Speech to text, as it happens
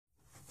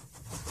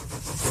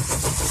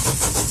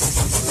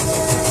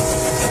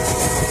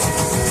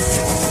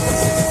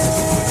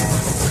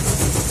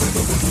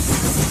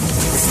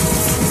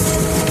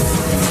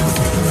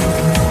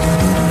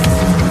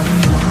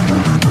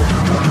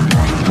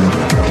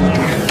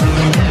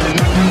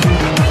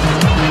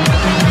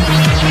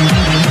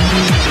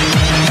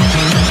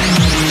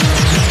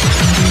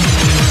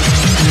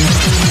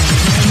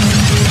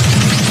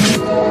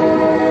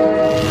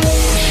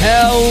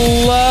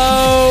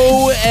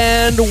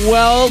and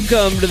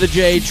welcome to the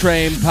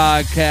J-Train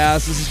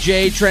podcast. This is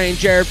J-Train,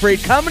 Jared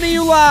Freed, coming to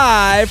you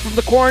live from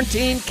the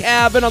quarantine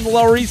cabin on the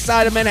Lower East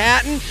Side of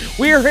Manhattan.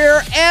 We're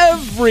here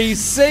every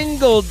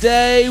single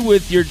day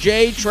with your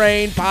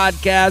J-Train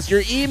podcast,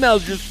 your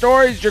emails, your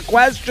stories, your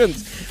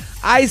questions.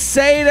 I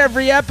say it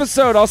every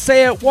episode. I'll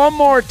say it one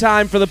more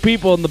time for the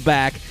people in the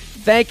back.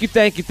 Thank you,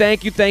 thank you,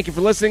 thank you, thank you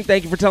for listening.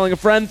 Thank you for telling a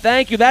friend.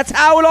 Thank you. That's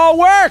how it all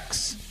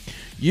works.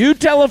 You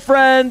tell a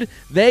friend,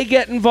 they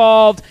get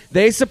involved,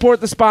 they support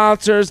the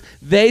sponsors,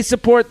 they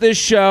support this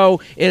show.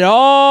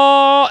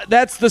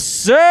 That's the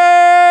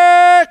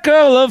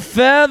circle of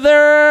feathers.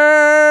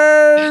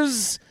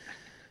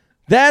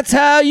 That's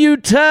how you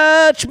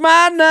touch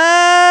my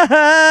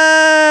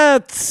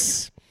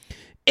nuts.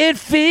 It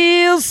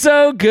feels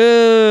so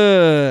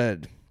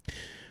good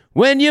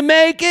when you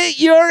make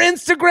it your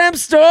Instagram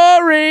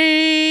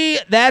story.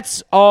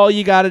 That's all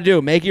you got to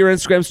do. Make it your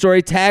Instagram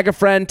story. Tag a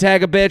friend,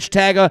 tag a bitch,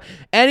 tag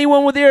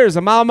anyone with ears,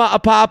 a mama, a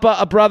papa,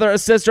 a brother, a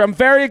sister. I'm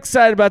very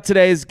excited about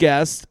today's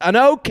guest, an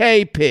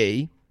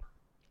OKP,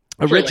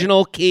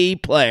 original key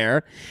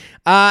player.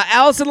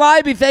 Allison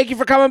Leiby, thank you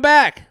for coming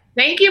back.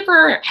 Thank you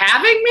for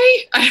having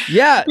me.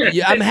 Yeah,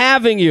 I'm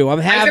having you. I'm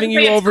having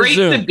you over Zoom. It's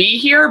great to be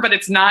here, but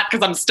it's not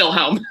because I'm still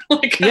home.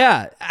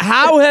 Yeah.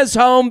 How has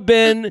home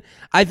been?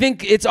 I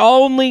think it's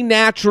only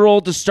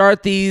natural to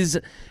start these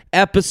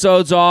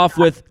episodes off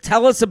with,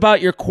 tell us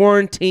about your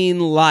quarantine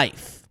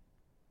life.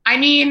 I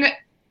mean,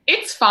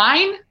 it's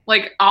fine.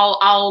 Like,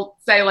 I'll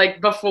say,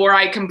 like, before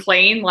I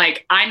complain,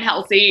 like, I'm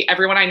healthy.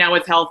 Everyone I know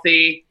is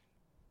healthy.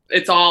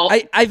 It's all.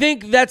 I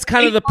think that's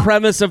kind of the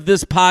premise of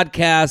this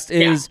podcast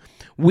is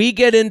we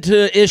get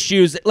into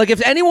issues. Like,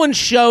 if anyone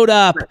showed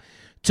up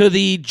to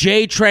the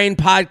J-Train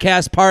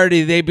podcast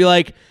party, they'd be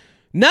like,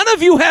 none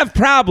of you have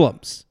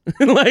problems.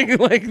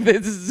 like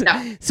this is,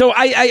 no. So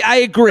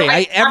I agree.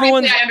 So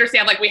everyone. I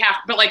understand. Like, we have,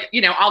 but like,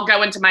 you know, I'll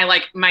go into my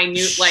like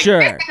minute, like, sure.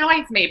 This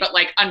annoys me, but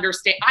like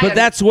understand. But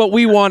that's what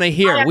we want to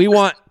hear.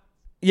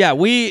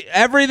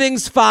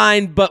 Everything's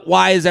fine, but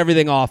why is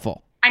everything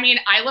awful? I mean,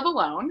 I live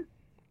alone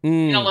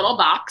in a little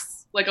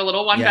box, like a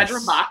little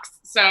one-bedroom box.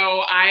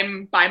 So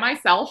I'm by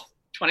myself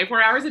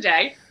 24 hours a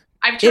day.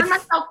 I've turned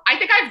myself, I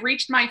think I've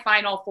reached my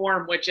final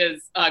form, which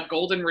is a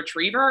golden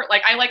retriever.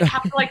 Like, I like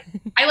have to like,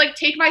 I like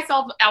take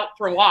myself out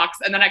for walks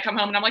and then I come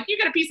home and I'm like, you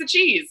get a piece of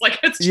cheese. Like,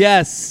 it's just,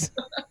 yes,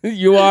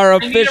 you are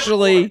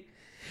officially,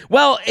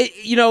 well,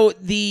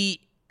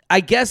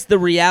 I guess the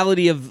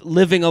reality of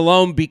living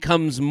alone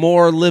becomes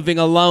more living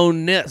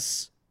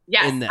aloneness.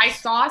 Yes, I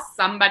saw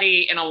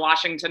somebody in a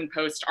Washington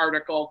Post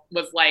article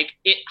was like,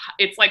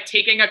 it's like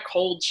taking a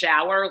cold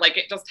shower. Like,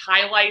 it just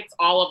highlights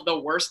all of the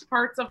worst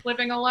parts of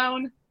living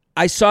alone.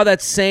 I saw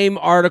that same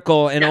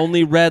article and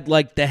only read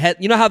like the head.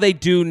 You know how they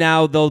do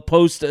now? They'll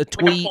post a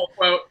tweet. Like a full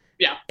quote.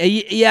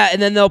 Yeah.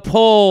 And then they'll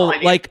pull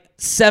like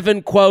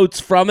 7 quotes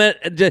from it.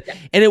 And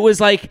it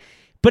was like,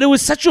 but it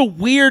was such a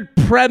weird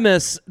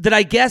premise that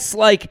I guess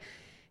like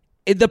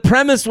the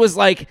premise was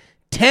like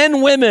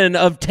 10 women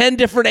of 10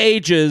 different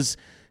ages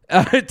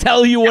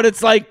tell you what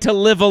it's like to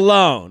live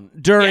alone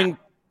during.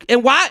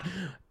 And why?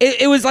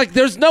 It was like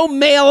there's no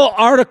male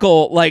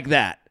article like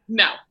that.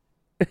 No.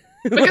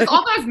 Because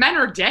all those men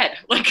are dead.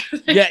 Like,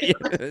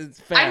 it's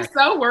fair. I'm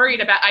so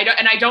worried about.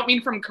 I don't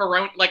mean from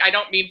corona. Like, I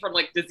don't mean from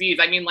like disease.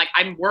 I mean, like,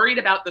 I'm worried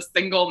about the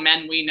single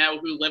men we know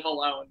who live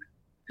alone,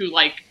 who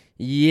like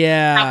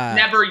have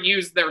never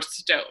used their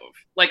stove.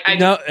 Like,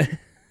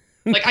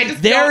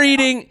 they're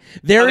eating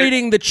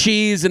the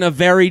cheese in a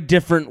very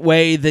different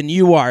way than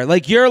you are.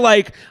 Like, you're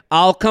like,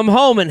 I'll come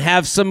home and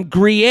have some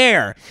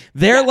Gruyere.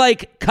 They're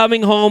like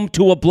coming home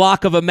to a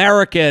block of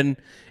American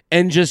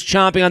and just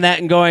chomping on that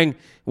and going,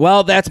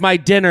 well, that's my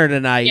dinner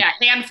tonight. Yeah,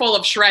 handful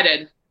of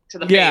shredded to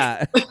the face.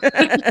 Yeah,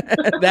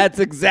 that's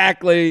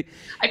exactly.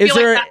 I feel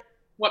like that's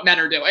what men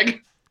are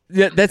doing.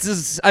 Yeah,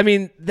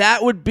 that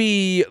would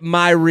be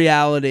my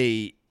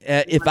reality.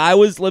 If I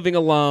was living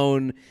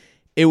alone,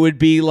 it would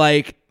be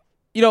like,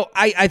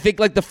 I think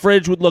like the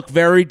fridge would look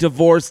very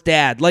divorced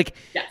dad. Like,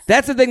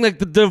 that's the thing, like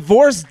the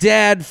divorced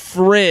dad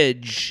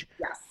fridge.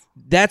 Yes.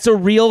 That's a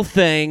real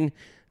thing.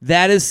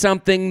 That is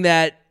something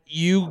that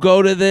you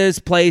go to this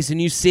place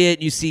and you see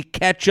it. You see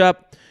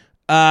ketchup,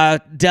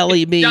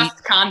 deli meat,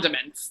 just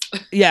condiments.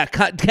 Yeah,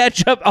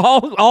 ketchup,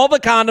 all the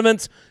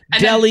condiments,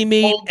 and deli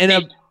meat,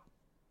 and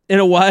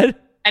a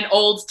what? An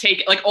old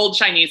like old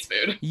Chinese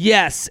food.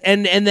 Yes,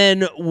 and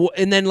then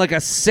like a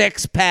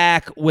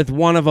 6-pack with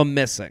one of them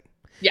missing.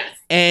 Yes,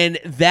 and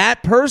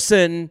that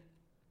person,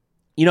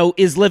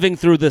 is living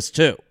through this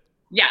too.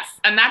 Yes,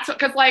 and that's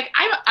because like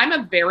I'm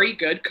a very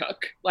good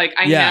cook. Like,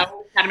 I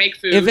know how to make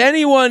food. If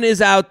anyone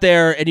is out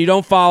there and you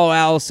don't follow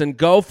Allison,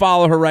 go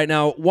follow her right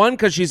now. One,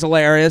 because she's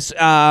hilarious,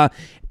 at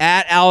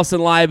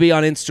Allison Leiby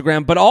on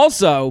Instagram, but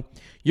also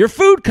your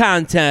food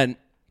content.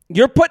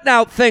 You're putting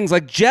out things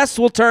like Jess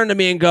will turn to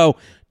me and go,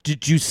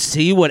 did you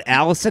see what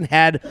Allison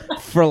had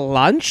for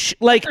lunch?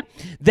 Like,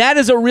 that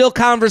is a real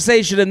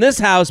conversation in this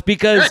house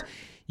because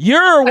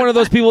you're one of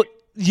those people.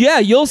 Yeah,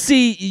 you'll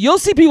see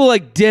people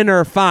like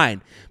dinner,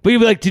 fine. But you'll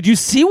be like, did you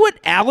see what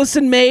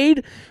Allison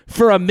made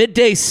for a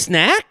midday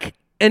snack?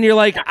 And you're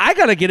like, I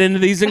got to get into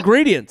these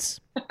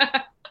ingredients.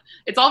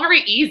 It's all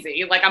very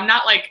easy. Like, I'm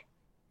not like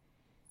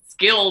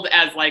skilled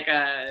as like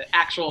a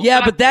actual.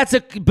 Yeah, but that's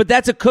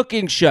a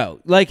cooking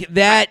show. Like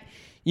that,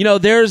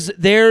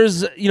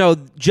 there's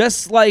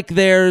just like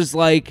there's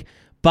like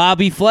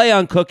Bobby Flay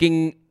on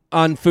cooking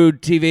on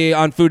Food TV,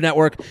 on Food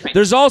Network. Right.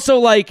 There's also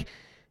like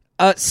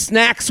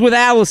Snacks with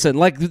Allison.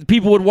 Like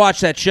people would watch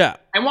that show.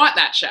 I want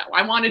that show.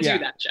 I want to do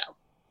that show.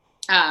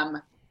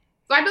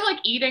 So I've been like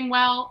eating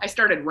well. I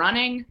started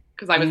running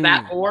because I was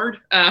that bored.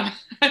 I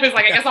was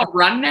like, I guess I'll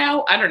run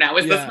now. I don't know.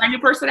 Is this my new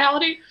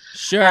personality?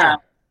 Sure.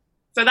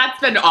 So that's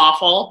been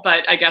awful,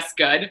 but I guess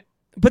good.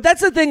 But that's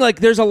the thing. Like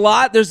there's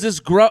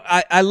this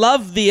I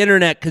love the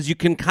internet because you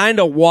can kind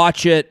of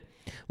watch it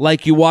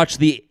like you watch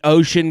the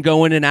ocean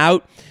go in and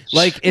out.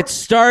 Like it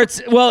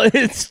starts with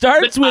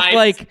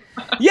like,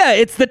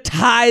 it's the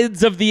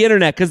tides of the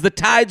internet because the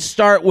tides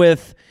start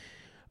with,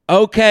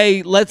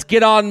 okay, let's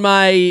get on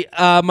my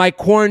my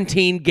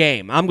quarantine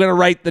game. I'm going to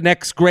write the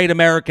next great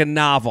American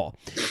novel.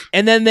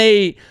 And then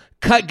they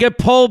get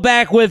pulled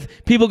back with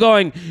people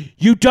going,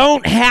 you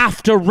don't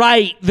have to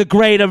write the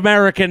great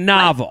American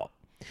novel.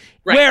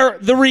 Right. Where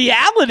the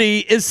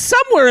reality is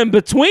somewhere in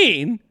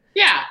between.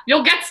 Yeah,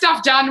 you'll get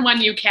stuff done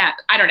when you can.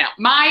 I don't know.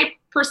 My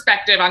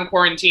perspective on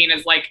quarantine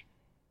is like,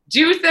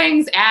 do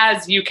things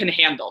as you can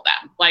handle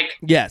them. Like,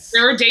 yes,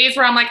 there are days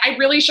where I'm like, I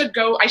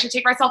should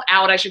take myself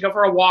out. I should go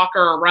for a walk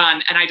or a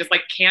run. And I just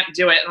like can't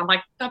do it. And I'm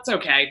like, that's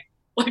okay.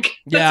 Like,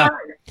 that's all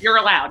right. You're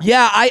allowed.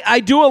 Yeah, I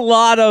do a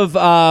lot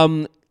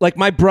of, like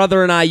my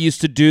brother and I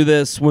used to do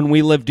this when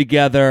we lived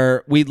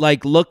together. We'd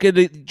like look at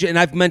it, and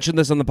I've mentioned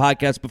this on the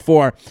podcast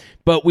before,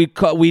 but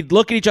we'd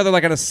look at each other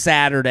like on a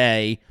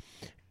Saturday,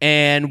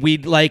 and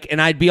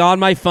and I'd be on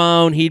my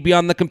phone, he'd be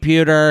on the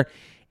computer,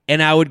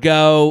 and I would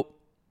go,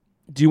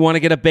 do you want to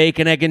get a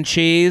bacon, egg, and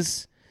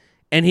cheese?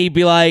 And he'd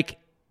be like,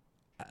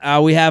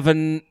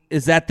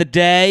 is that the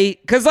day?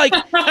 Because like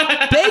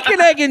bacon,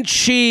 egg, and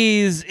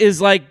cheese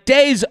is like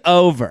day's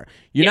over.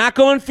 You're not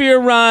going for your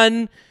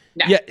run.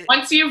 No. Yeah.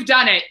 Once you've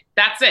done it,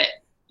 that's it.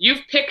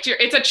 You've picked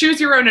it's a choose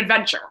your own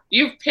adventure.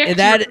 You've picked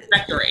your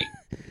trajectory.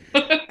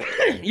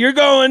 You're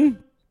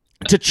going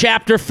to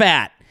chapter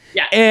fat.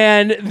 Yeah.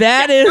 And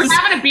we're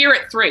having a beer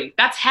at 3.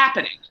 That's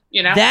happening,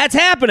 That's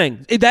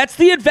happening. That's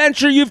the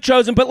adventure you've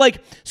chosen. But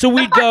like, so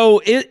we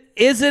go,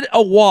 is it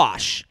a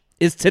wash?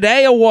 Is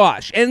today a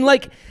wash? And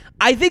like,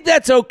 I think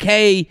that's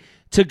okay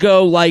to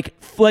go like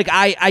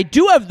I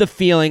do have the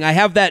feeling, I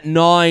have that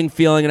gnawing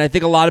feeling, and I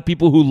think a lot of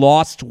people who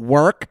lost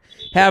work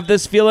have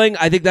this feeling.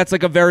 I think that's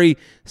like a very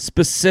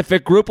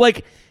specific group.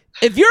 Like,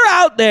 if you're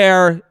out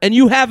there and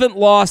you haven't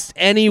lost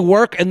any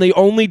work and the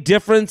only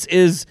difference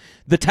is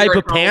the type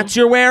of pants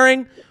you're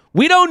wearing,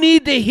 we don't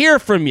need to hear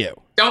from you.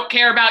 Don't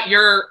care about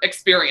your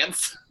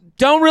experience.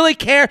 Don't really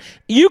care.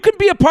 You can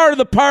be a part of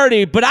the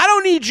party, but I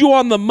don't need you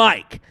on the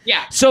mic.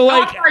 Yeah. So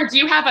like, do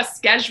you have a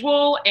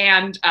schedule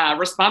and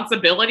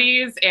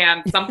responsibilities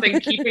and something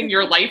keeping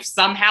your life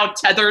somehow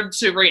tethered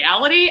to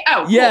reality?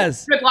 Oh,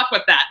 yes. Cool. Good luck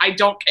with that. I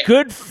don't care.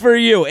 Good for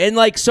you. And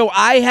like, so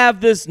I have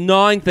this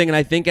gnawing thing, and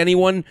I think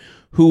anyone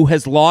who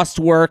has lost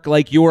work,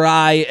 like you or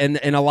I, and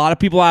a lot of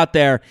people out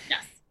there,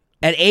 yes,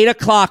 at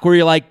 8:00, where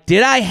you're like,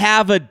 did I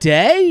have a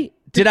day?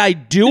 Did I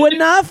do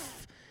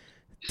enough?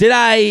 Did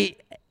I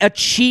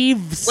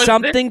achieve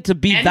something to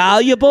be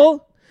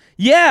valuable?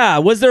 Yeah.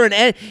 Was there an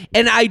end?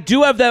 And I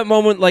do have that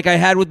moment like I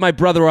had with my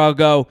brother where I'll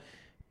go,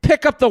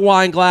 pick up the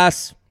wine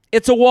glass.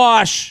 It's a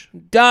wash.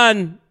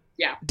 Done.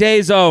 Yeah.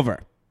 Day's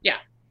over. Yeah.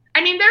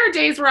 I mean, there are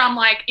days where I'm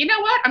like, you know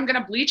what? I'm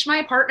going to bleach my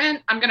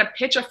apartment. I'm going to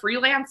pitch a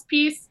freelance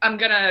piece. I'm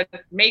going to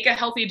make a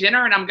healthy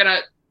dinner, and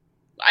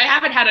I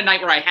haven't had a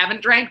night where I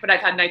haven't drank, but I've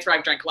had nights where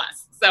I've drank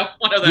less. So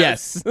one of those.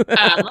 Yes.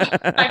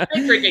 I've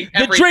been drinking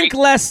every the drink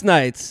night. Less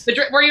nights.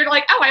 Where you're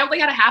like, oh, I only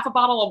had a half a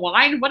bottle of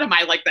wine. What am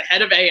I, like the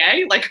head of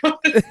AA? Like,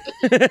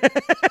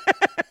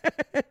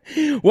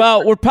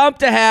 well, we're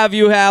pumped to have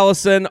you,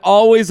 Allison.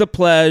 Always a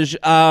pleasure.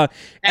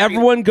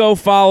 Everyone go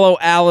follow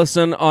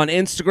Allison on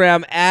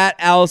Instagram at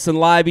Allison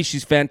Libby.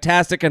 She's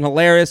fantastic and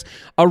hilarious.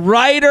 A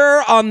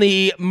writer on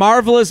the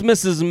Marvelous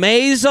Mrs.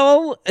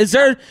 Maisel. Is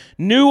there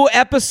new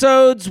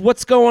episodes?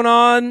 What's going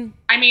on?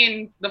 I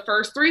mean, the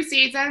first 3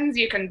 seasons,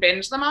 you can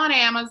binge them on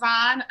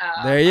Amazon.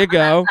 There you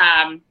go.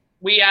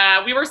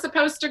 We were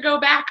supposed to go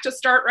back to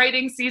start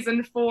writing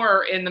season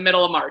 4 in the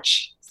middle of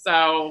March.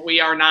 So we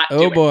are not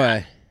doing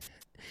that.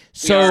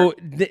 So,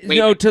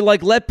 to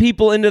like let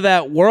people into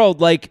that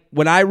world, like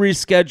when I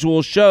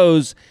reschedule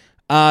shows,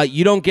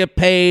 you don't get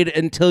paid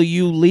until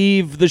you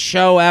leave the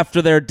show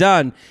after they're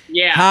done.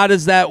 Yeah. How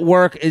does that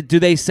work? Do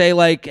they say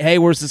like, hey,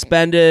 we're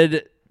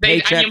suspended?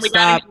 We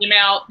got an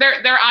email.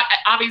 They're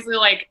obviously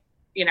like,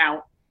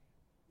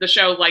 the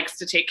show likes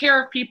to take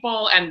care of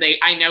people, and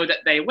I know that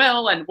they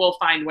will, and we'll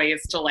find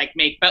ways to like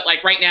but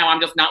like right now I'm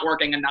just not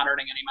working and not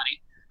earning any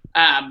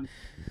money.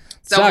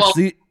 So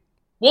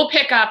we'll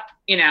pick up,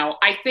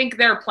 I think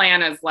their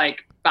plan is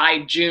like by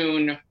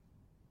June,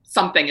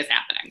 something is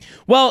happening.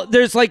 Well,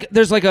 there's I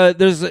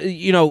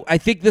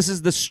think this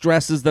is the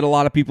stresses that a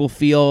lot of people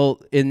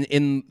feel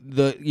in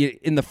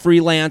the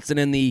freelance and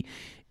in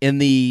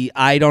the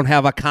I don't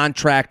have a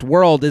contract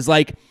world. Is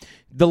like,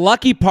 the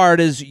lucky part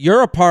is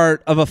you're a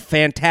part of a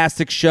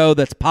fantastic show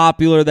that's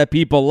popular, that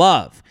people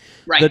love.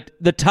 Right.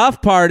 The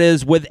tough part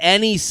is, with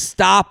any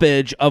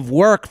stoppage of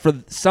work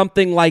for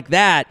something like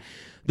that,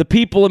 the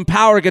people in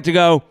power get to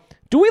go,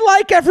 do we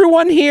like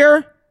everyone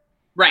here?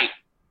 Right.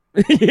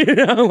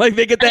 Like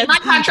they get that. My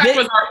contract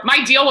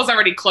my deal was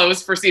already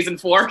closed for season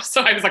 4,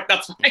 so I was like,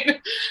 that's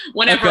fine,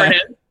 whenever it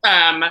is.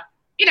 But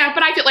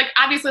I feel like,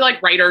 obviously,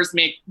 like, writers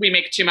we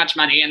make too much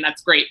money, and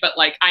that's great. But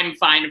like, I'm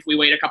fine if we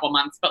wait a couple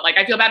months. But like,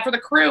 I feel bad for the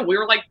crew. We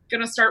were like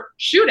gonna start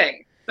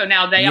shooting, so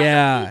now they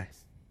have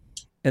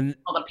and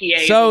all the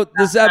PAs. So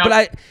this,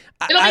 but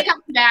it'll be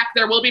coming back.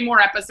 There will be more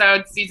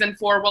episodes. Season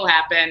 4 will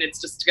happen. It's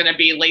just gonna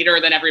be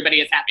later than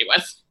everybody is happy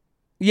with.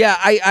 Yeah,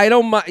 I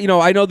don't,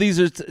 I know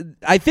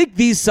I think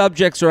these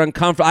subjects are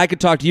uncomfortable. I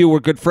could talk to you. We're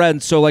good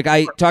friends. So like,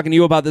 talking to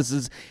you about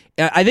this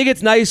I think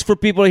it's nice for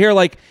people to hear,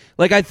 like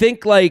I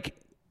think, like,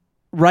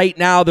 right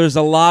now there's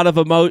a lot of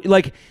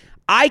like,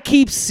 I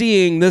keep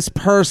seeing this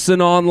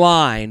person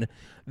online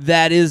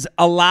that is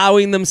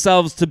allowing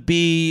themselves to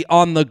be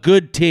on the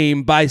good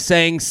team by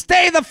saying,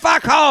 stay the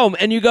fuck home.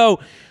 And you go,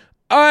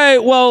 all right,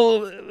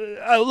 well,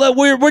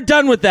 we're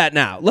done with that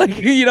now. Like,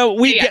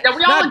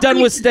 not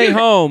done with stay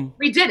home.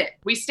 We did it.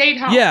 We stayed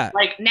home. Yeah.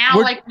 Like,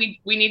 now,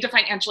 we need to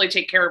financially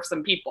take care of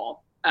some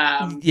people.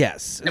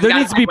 Yes. There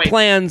needs to be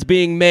plans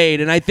being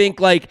made. And I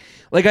think, like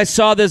I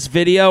saw this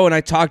video, and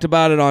I talked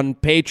about it on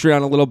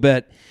Patreon a little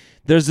bit.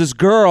 There's this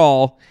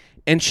girl,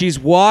 and she's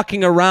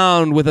walking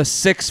around with a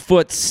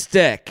 6-foot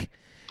stick,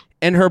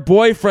 and her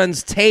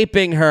boyfriend's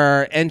taping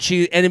her, and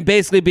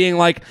basically being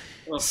like,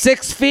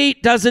 6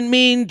 feet doesn't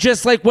mean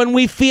just like when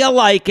we feel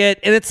like it.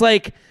 And it's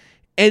like,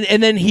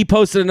 and then he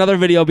posted another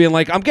video being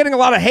like, I'm getting a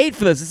lot of hate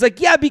for this. It's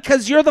like, yeah,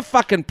 because you're the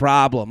fucking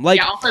problem.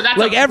 Like, also, that's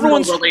like,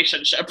 everyone's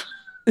relationship.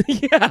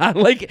 Yeah,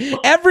 like,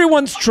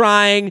 everyone's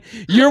trying.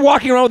 You're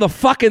walking around with a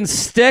fucking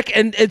stick,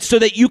 and so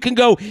that you can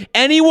go,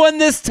 anyone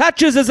this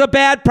touches is a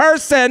bad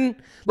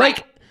person. Right.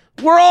 Like,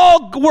 we're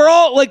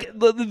all like,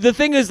 the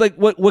thing is, like,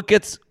 what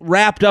gets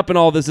wrapped up in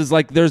all this is,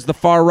 like, there's the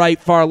far right,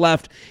 far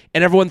left,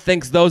 and everyone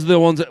thinks those are the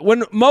ones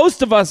when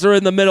most of us are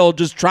in the middle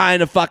just trying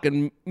to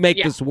fucking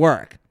make this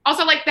work.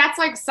 Also, like, that's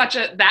like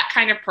that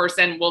kind of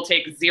person will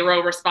take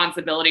zero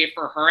responsibility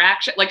for her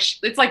action. Like,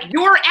 it's like,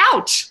 you're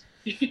out.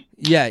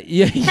 Yeah.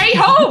 Stay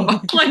home.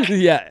 Like,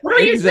 yeah, what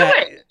are you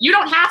doing? You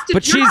don't have to.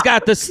 But she's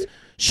got the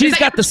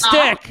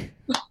stick.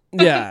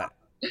 Yeah.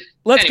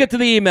 Let's get to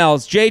the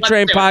emails.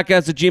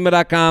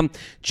 jtrainpodcast@gmail.com.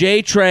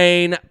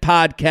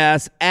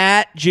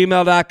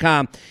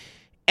 jtrainpodcast@gmail.com.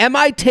 Am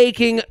I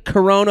taking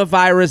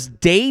coronavirus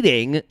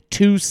dating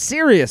too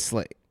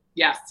seriously?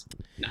 Yes.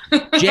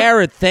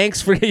 Jared,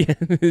 thanks for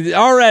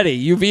already.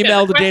 You've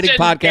emailed the dating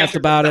podcast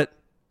about it.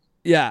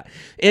 Yeah,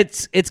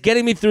 it's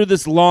getting me through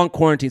this long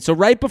quarantine. So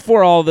right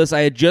before all this, I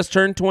had just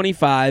turned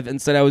 25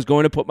 and said I was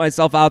going to put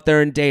myself out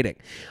there in dating.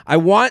 I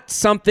want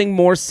something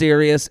more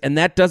serious, and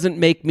that doesn't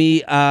make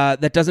me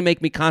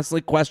constantly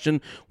question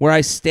where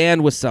I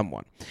stand with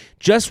someone.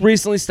 Just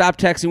recently stopped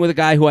texting with a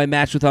guy who I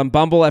matched with on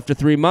Bumble after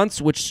 3 months,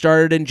 which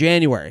started in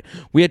January.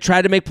 We had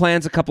tried to make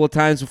plans a couple of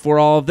times before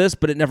all of this,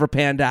 but it never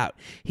panned out.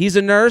 He's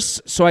a nurse,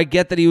 so I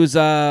get that he was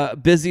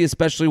busy,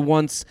 especially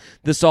once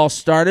this all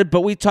started,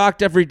 but we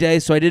talked every day,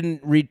 so I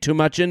didn't read too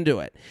much into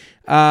it.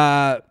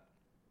 I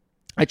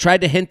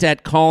tried to hint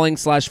at calling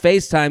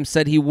 /FaceTime,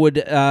 said he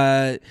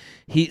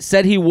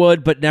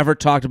would, but never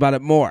talked about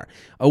it more.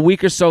 A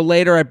week or so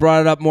later, I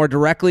brought it up more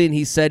directly, and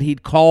he said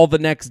he'd call the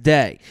next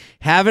day.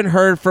 Haven't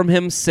heard from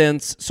him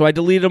since, so I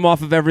deleted him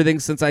off of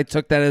everything since I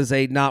took that as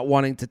a not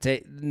wanting to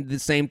take the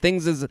same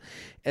things and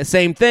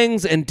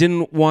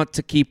didn't want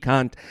to keep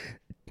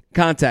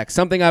contact,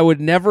 something I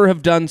would never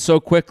have done so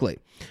quickly.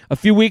 A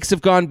few weeks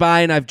have gone by,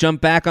 and I've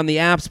jumped back on the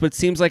apps, but it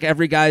seems like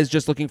every guy is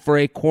just looking for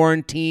a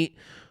quarantine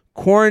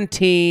or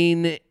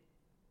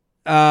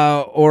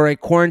a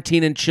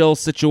quarantine and chill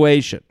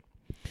situation.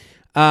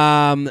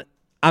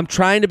 I'm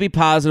trying to be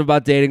positive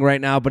about dating right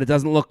now, but it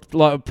doesn't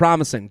look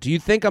promising. Do you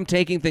think I'm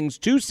taking things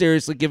too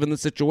seriously given the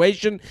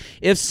situation?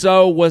 If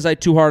so, was I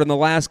too hard on the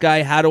last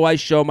guy? How do I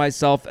show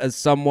myself as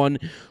someone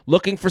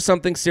looking for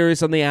something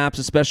serious on the apps,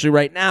 especially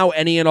right now?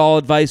 Any and all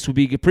advice would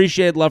be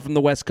appreciated. Love from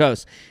the West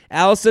Coast.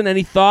 Allison,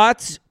 any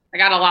thoughts? I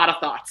got a lot of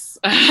thoughts.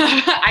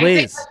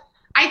 Please.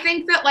 I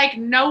think that, like,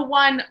 no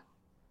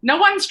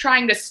one's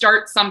trying to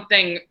start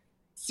something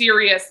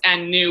serious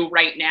and new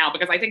right now,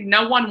 because I think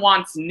no one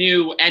wants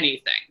new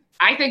anything.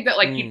 I think that,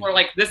 like, people are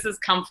like, this is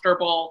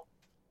comfortable.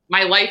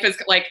 My life is,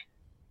 like,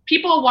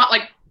 people want,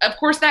 like, of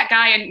course that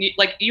guy, and,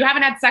 like, you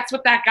haven't had sex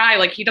with that guy.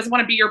 Like, he doesn't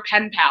want to be your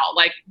pen pal.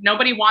 Like,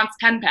 nobody wants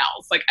pen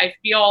pals. Like, I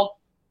feel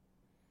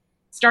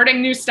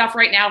starting new stuff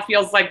right now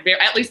feels like,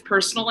 at least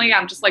personally,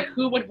 I'm just like,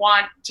 who would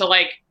want to,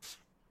 like,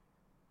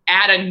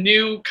 add a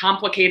new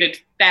complicated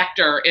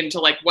factor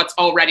into, like, what's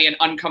already an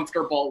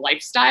uncomfortable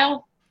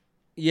lifestyle?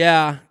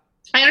 Yeah.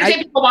 I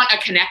understand people want a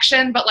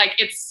connection, but like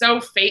it's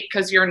so fake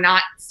because you're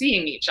not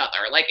seeing each other.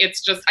 Like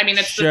it's just, I mean,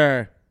 it's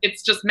sure.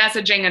 It's just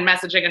messaging and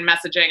messaging and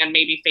messaging and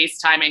maybe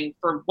FaceTiming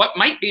for what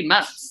might be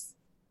months.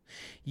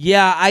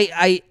 Yeah,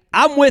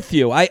 I'm with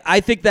you. I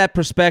think that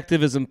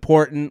perspective is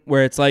important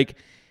where it's like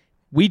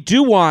we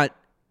do want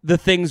the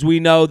things we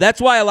know.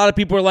 That's why a lot of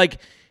people are like,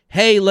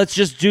 hey, let's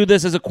just do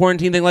this as a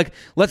quarantine thing. Like,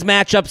 let's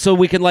match up so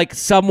we can like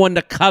someone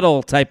to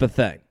cuddle type of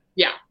thing.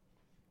 Yeah.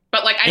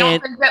 But like, I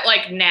don't think that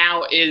like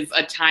now is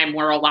a time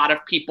where a lot of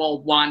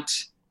people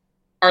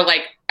are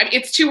like, I mean,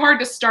 it's too hard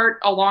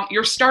to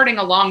you're starting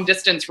a long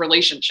distance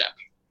relationship.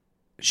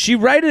 She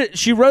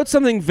wrote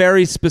something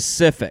very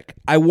specific.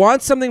 I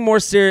want something more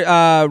serious.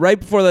 Right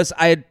before this,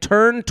 I had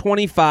turned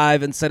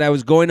 25 and said I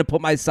was going to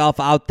put myself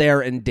out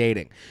there in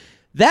dating.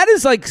 That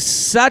is like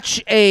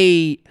such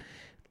a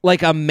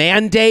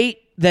mandate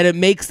that it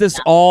makes this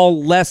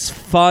all less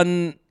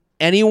fun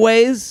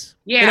anyways.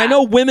 Yeah. And I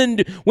know women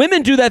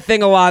do that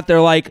thing a lot.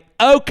 They're like,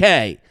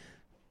 okay,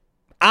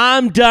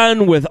 I'm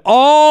done with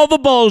all the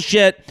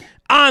bullshit.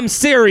 I'm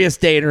serious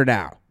dater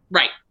now.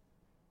 Right.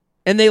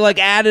 And they like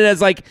add it as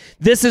like,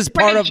 this is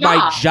part of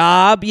my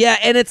job. Yeah.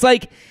 And it's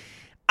like,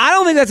 I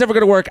don't think that's ever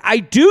going to work. I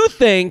do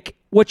think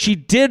what she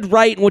did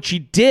right and what she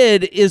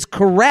did is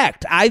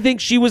correct. I think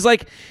she was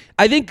like,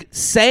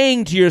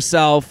 saying to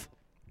yourself,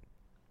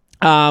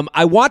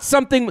 I want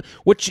something,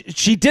 which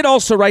she did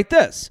also write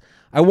this.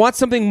 I want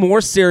something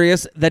more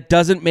serious that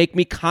doesn't make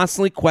me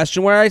constantly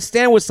question where I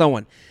stand with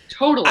someone.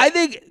 Totally. I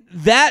think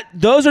that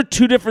those are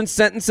two different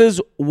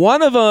sentences.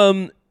 One of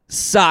them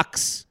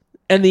sucks,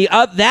 and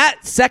that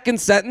second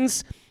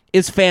sentence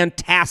is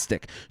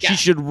fantastic. Yeah. She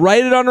should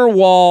write it on her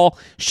wall.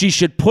 She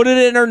should put it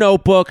in her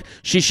notebook.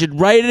 She should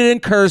write it in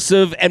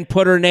cursive and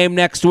put her name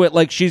next to it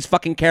like she's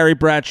fucking Carrie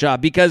Bradshaw,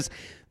 because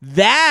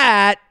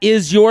that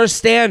is your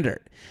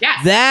standard.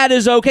 Yes. That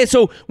is okay.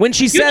 So when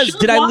she says,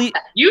 did I leave?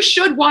 You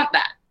should want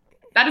that.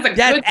 That is a good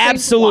thing.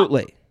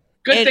 Absolutely.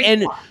 Good thing.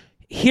 And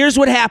here's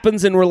what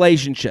happens in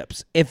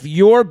relationships. If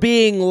you're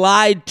being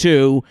lied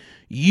to,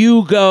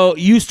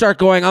 you start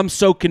going, I'm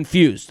so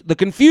confused. The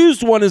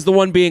confused one is the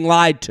one being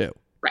lied to.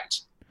 Right.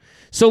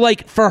 So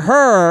like for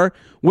her,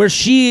 where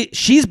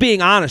she's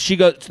being honest, she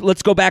goes,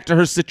 let's go back to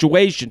her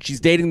situation. She's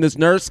dating this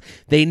nurse.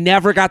 They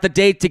never got the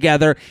date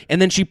together.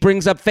 And then she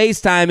brings up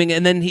FaceTiming,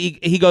 and then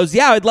he goes,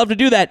 yeah, I'd love to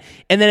do that.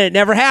 And then it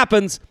never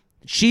happens.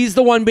 She's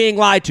the one being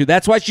lied to.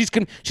 That's why she's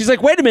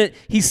like, wait a minute.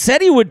 He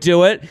said he would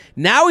do it.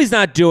 Now he's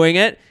not doing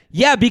it.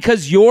 Yeah,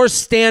 because your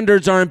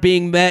standards aren't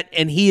being met,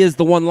 and he is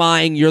the one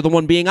lying. You're the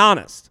one being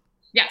honest.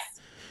 Yes.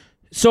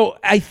 So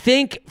I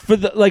think for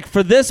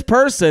this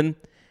person,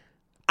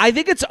 I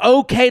think it's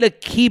okay to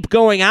keep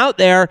going out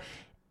there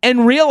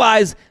and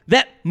realize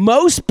that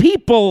most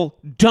people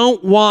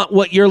don't want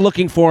what you're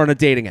looking for in a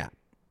dating app.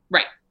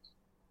 Right.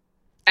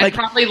 And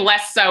probably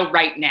less so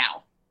right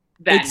now.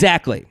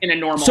 Exactly. In a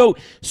normal.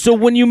 So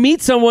when you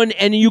meet someone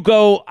and you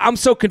go, I'm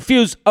so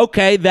confused.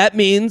 Okay, that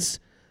means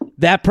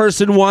that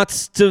person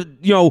wants to,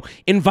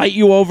 invite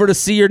you over to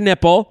see your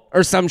nipple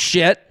or some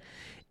shit,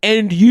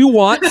 and you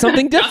want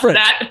something different.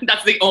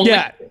 That's the only.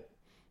 Yeah.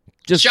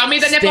 Just show me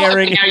the nipple.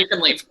 Okay, now you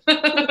can leave.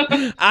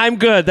 I'm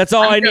good. That's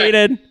all I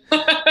needed.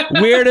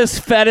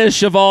 Weirdest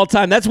fetish of all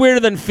time. That's weirder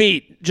than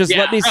feet. Just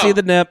let me see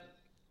the nip.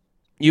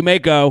 You may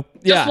go.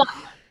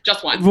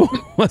 Just one.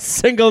 A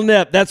single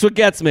nip. That's what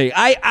gets me.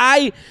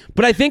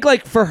 But I think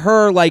like for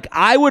her, like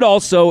I would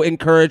also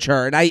encourage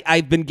her, and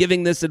I've been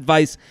giving this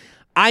advice.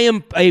 I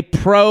am a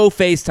pro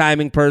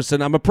FaceTiming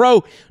person. I'm a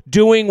pro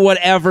doing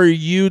whatever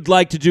you'd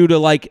like to do to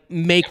like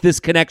make this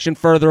connection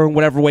further in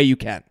whatever way you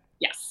can.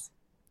 Yes.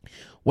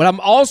 What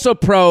I'm also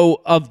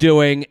pro of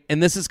doing,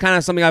 and this is kind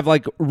of something I've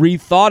like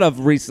rethought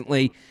of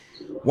recently,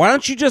 why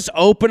don't you just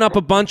open up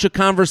a bunch of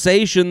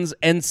conversations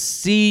and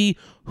see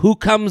who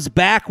comes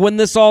back when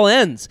this all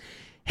ends?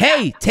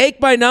 Hey,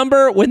 take my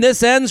number. When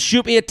this ends,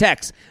 shoot me a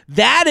text.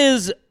 That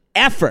is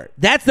effort.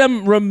 That's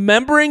them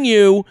remembering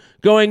you,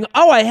 going,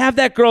 oh, I have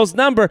that girl's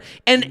number.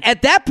 And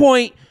at that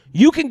point,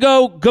 you can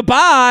go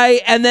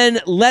goodbye and then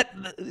let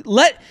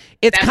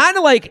it's kind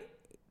of like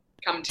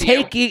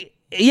taking,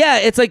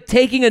 it's like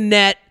taking a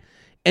net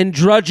and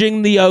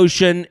drudging the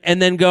ocean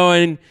and then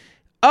going,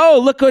 oh,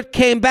 look what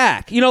came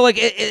back. Like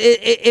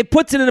it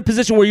puts it in a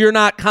position where you're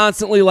not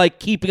constantly like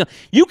keeping up.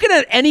 You can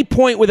at any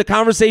point with a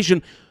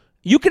conversation,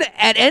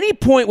 at any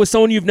point with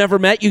someone you've never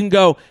met, you can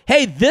go,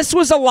 hey, this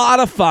was a lot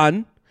of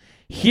fun.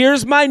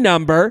 Here's my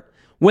number.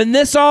 When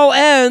this all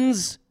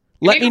ends,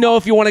 let me know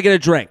if you want to get a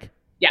drink.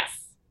 Yes.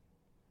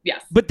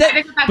 But I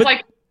think that's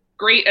like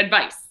great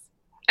advice.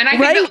 And I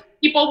think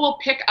that people will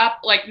pick up,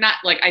 like, not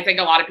like, I think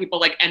a lot of people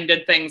like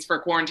ended things for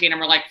quarantine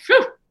and were like,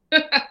 phew,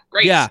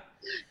 great. Yeah.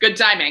 Good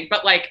timing.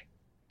 But like,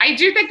 I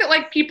do think that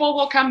like people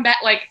will come back,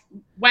 like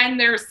when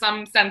there's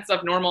some sense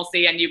of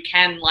normalcy and you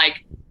can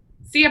like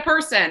see a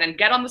person and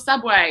get on the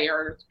subway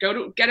or go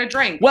to get a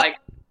drink, like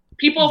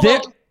people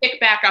will pick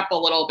back up a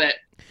little bit.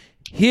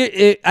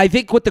 I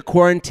think what the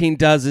quarantine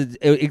does is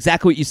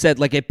exactly what you said.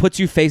 Like, it puts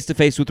you face to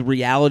face with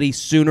reality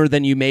sooner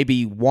than you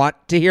maybe want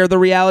to hear the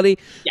reality.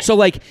 Yeah. So,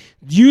 like,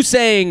 you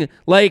saying,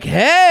 like,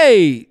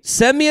 hey,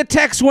 send me a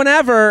text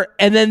whenever,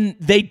 and then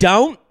they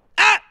don't.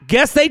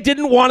 Guess they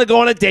didn't want to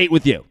go on a date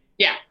with you.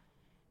 Yeah.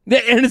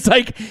 And it's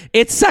like,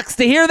 it sucks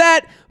to hear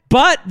that,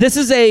 but this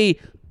is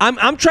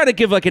I'm trying to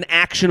give like an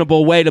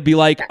actionable way to be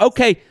like,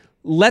 okay,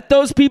 let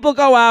those people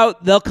go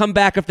out. They'll come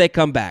back if they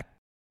come back.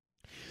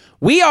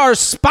 We are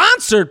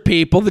sponsored,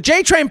 people. The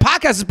J-Train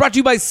podcast is brought to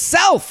you by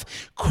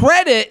Self.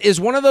 Credit is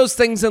one of those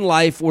things in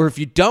life where if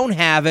you don't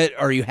have it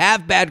or you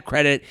have bad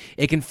credit,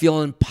 it can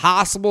feel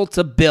impossible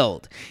to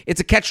build.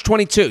 It's a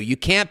catch-22. You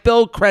can't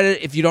build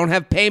credit if you don't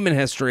have payment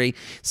history.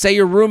 Say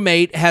your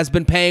roommate has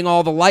been paying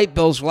all the light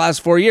bills for the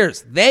last 4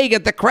 years. They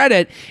get the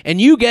credit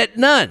and you get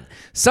none.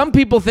 Some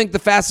people think the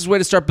fastest way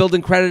to start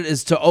building credit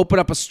is to open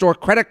up a store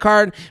credit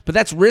card, but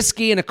that's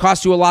risky and it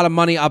costs you a lot of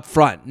money up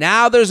front.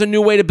 Now there's a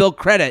new way to build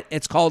credit.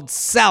 It's called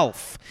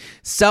Self.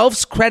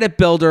 Self's credit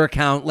builder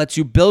account lets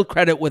you build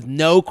credit with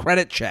no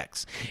credit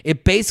checks.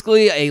 It's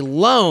basically a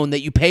loan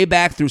that you pay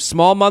back through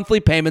small monthly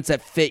payments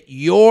that fit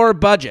your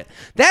budget.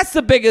 That's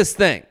the biggest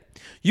thing.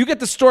 You get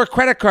the store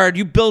credit card,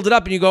 you build it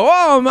up, and you go,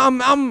 "Oh,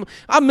 I'm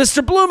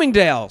Mr.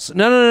 Bloomingdale's."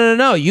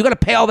 No. You got to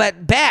pay all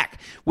that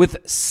back.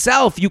 With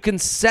Self, you can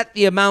set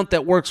the amount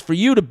that works for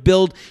you to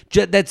build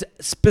that's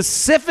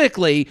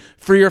specifically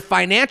for your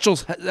financial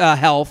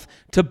health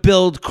to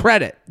build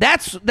credit.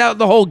 That's the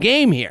whole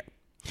game here.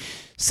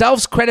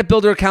 Self's credit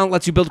builder account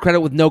lets you build credit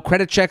with no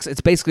credit checks.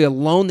 It's basically a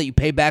loan that you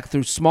pay back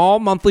through small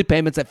monthly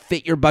payments that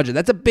fit your budget.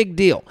 That's a big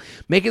deal.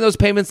 Making those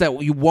payments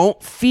that you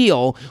won't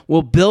feel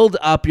will build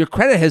up your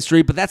credit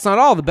history, but that's not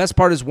all. The best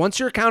part is once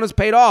your account is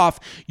paid off,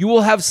 you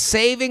will have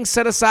savings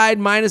set aside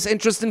minus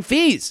interest and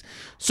fees.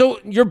 So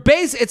your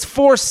base, it's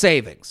forced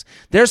savings.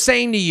 They're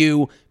saying to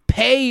you,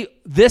 pay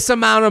this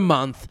amount a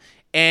month,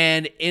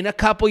 and in a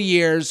couple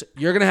years,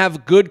 you're going to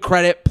have good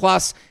credit,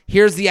 plus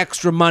here's the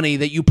extra money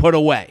that you put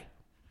away.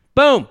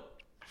 Boom.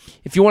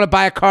 If you want to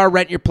buy a car,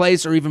 rent your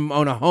place, or even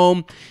own a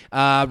home,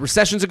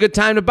 recession's a good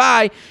time to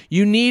buy.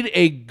 You need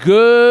a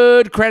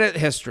good credit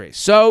history.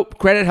 So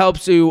credit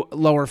helps you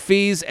lower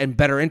fees and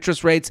better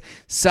interest rates.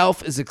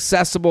 Self is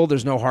accessible.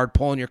 There's no hard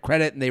pull on your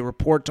credit, and they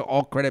report to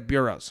all credit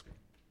bureaus.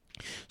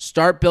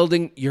 Start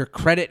building your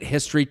credit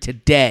history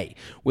today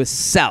with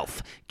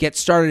Self. Get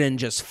started in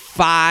just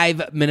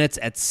 5 minutes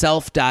at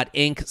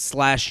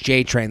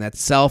self.inc/JTrain. That's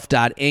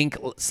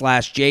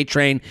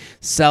self.inc/JTrain,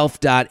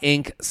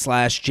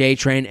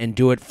 self.inc/JTrain, and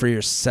do it for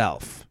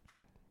yourself.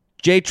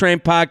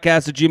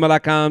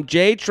 JTrainPodcast@gmail.com,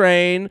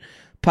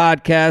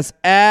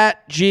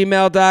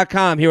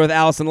 JTrainPodcast@gmail.com. Here with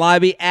Allison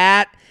Leiby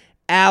at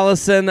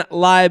Allison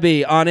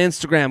Leiby on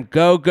Instagram.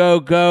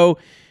 Go.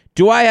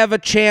 Do I have a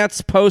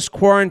chance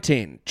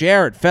post-quarantine?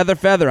 Jared,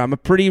 Feather. I'm a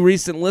pretty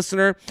recent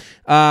listener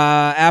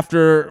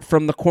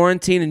from the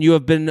quarantine, and you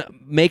have been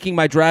making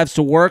my drives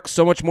to work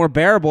so much more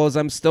bearable as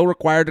I'm still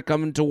required to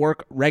come into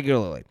work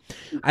regularly.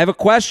 I have a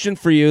question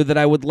for you that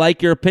I would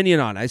like your opinion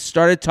on. I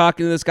started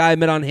talking to this guy I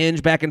met on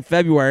Hinge back in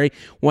February,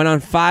 went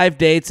on 5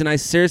 dates, and I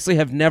seriously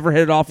have never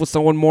hit it off with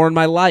someone more in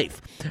my life.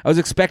 I was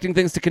expecting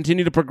things to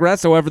continue to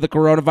progress, however, the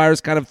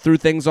coronavirus kind of threw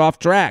things off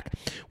track.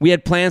 We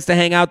had plans to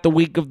hang out the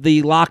week of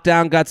the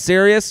lockdown got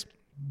serious,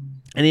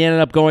 and he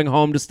ended up going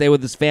home to stay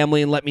with his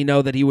family and let me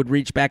know that he would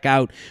reach back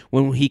out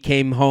when he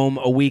came home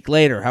a week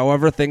later.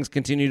 However, things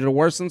continue to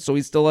worsen, so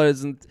he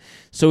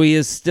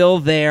is still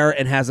there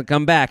and hasn't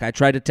come back. I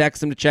tried to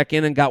text him to check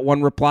in and got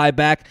one reply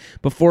back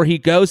before he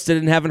ghosted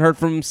and haven't heard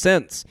from him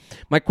since.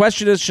 My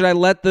question is, should I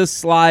let this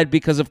slide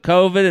because of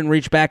COVID and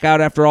reach back out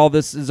after all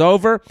this is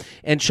over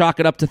and chalk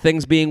it up to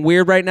things being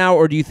weird right now,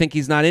 or do you think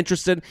he's not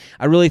interested?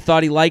 I really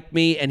thought he liked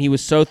me, and he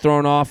was so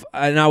thrown off,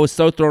 and I was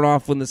so thrown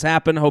off when this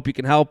happened. Hope you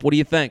can help. What do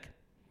you think?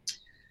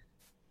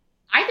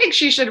 I think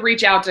she should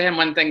reach out to him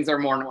when things are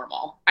more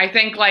normal. I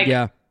think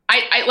yeah.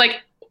 I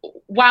like,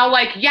 while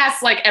like,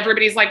 yes, like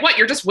everybody's like, what,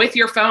 you're just with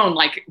your phone.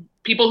 Like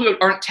people who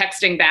aren't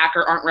texting back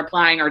or aren't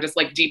replying are just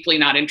like deeply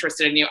not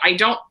interested in you. I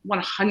don't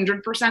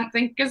 100%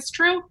 think is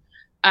true.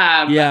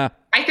 Yeah.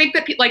 I think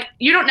that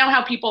you don't know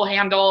how people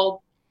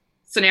handle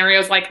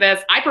scenarios like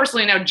this. I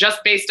personally know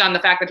just based on the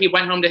fact that he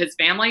went home to his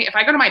family. If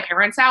I go to my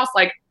parents' house,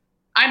 like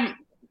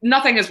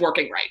nothing is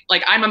working right.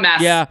 Like I'm a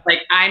mess. Yeah.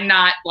 Like I'm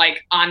not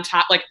like on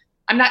top, like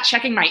I'm not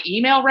checking my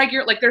email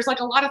regular. Like there's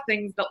like a lot of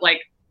things that like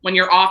when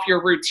you're off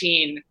your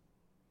routine,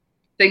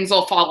 things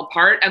will fall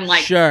apart. And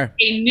like sure.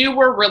 A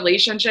newer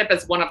relationship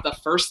is one of the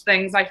first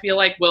things I feel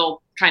like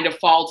will kind of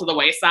fall to the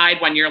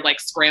wayside when you're like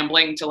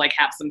scrambling to like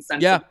have some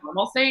sense of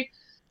normalcy.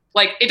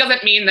 Like it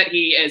doesn't mean that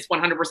he is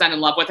 100%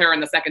 in love with her.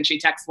 And the second she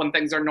texts when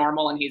things are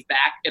normal and he's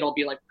back, it'll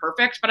be like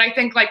perfect. But I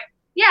think like,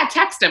 yeah,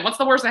 text him. What's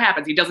the worst that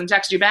happens? He doesn't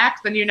text you back,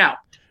 then you know.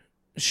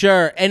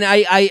 Sure. And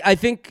I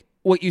think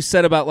what you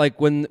said about like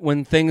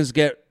when things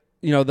get,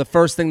 the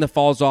first thing that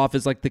falls off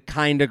is like the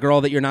kind of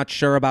girl that you're not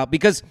sure about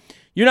because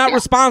you're not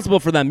responsible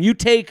for them. You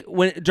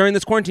during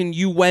this quarantine,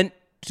 you went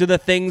to the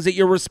things that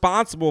you're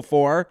responsible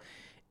for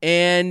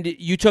and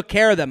you took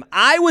care of them.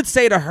 I would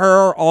say to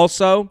her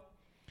also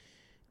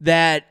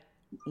that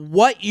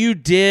what you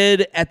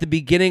did at the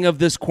beginning of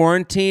this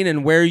quarantine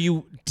and where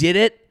you did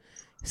it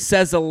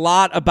says a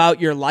lot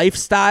about your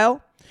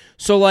lifestyle.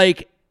 So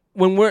like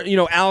when we're,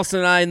 Allison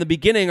and I in the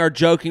beginning are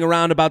joking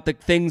around about the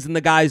things in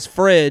the guy's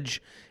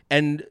fridge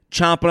and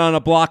chomping on a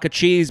block of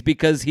cheese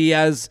because he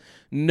has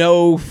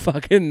no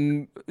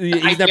fucking,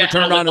 he's never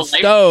turned on a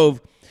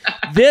stove.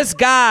 This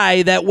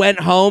guy that went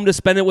home to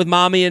spend it with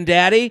mommy and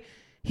daddy,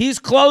 he's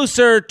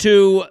closer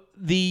to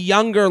the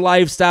younger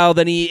lifestyle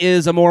than he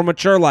is a more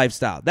mature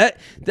lifestyle. That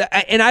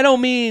and I don't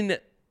mean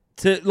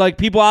to like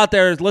people out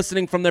there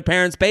listening from their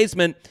parents'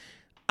 basement.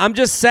 I'm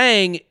just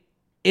saying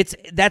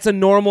that's a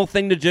normal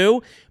thing to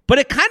do, but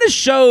it kind of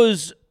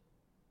shows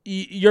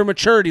your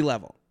maturity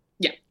level.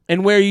 Yeah.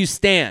 And where you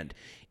stand.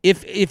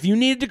 If you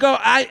needed to go,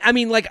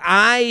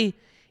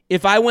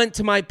 if I went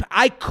to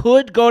I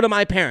could go to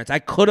my parents. I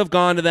could have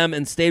gone to them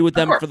and stayed with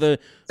them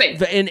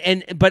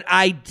but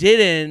I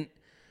didn't.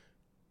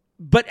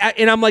 But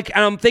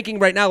I'm thinking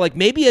right now, like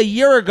maybe a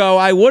year ago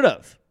I would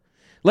have,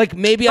 like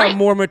maybe I'm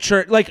more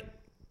mature. Like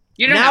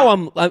now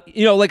I'm,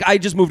 like I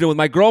just moved in with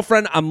my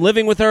girlfriend. I'm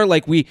living with her.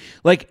 Like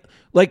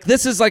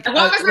this is like as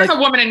long as there's a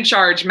woman in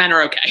charge, men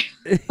are okay.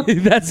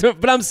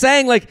 But I'm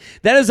saying like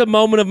that is a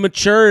moment of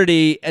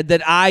maturity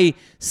that I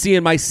see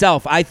in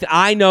myself.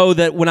 I know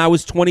that when I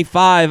was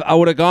 25, I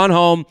would have gone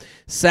home,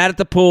 sat at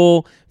the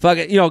pool,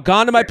 fucking,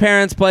 gone to my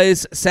parents'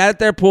 place, sat at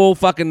their pool,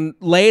 fucking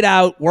laid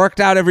out, worked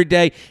out every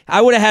day.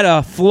 I would have had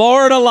a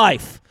Florida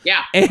life.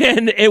 Yeah.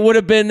 And it would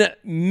have been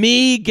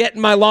me getting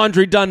my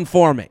laundry done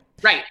for me.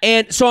 Right.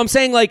 And so I'm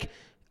saying like,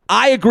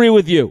 I agree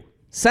with you.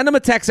 Send him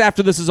a text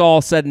after this is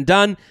all said and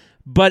done.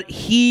 But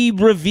he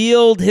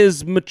revealed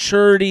his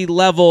maturity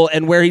level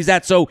and where he's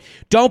at. So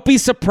don't be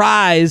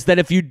surprised that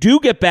if you do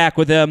get back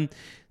with him,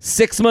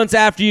 6 months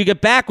after you get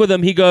back with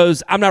him, he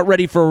goes, I'm not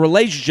ready for a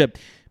relationship.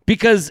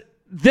 Because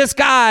this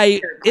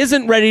guy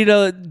isn't ready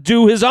to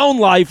do his own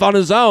life on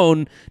his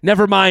own,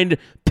 never mind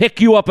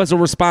pick you up as a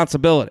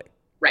responsibility.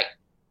 Right.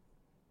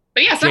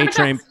 But yeah, send a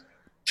text.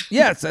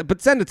 Yes,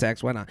 but send a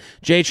text. Why not?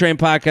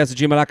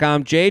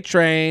 JTrainPodcast@gmail.com.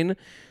 JTrain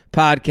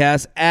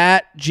podcast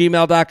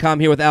 @gmail.com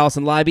here with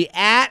Allison Leiby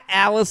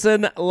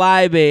 @Allison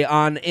Leiby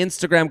on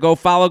Instagram. Go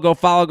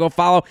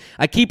follow.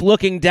 I keep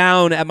looking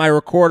down at my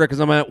recorder because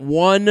I'm at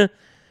one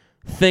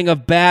thing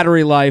of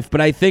battery life,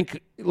 but I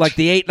think like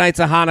the 8 nights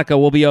of Hanukkah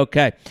will be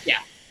okay. Yeah.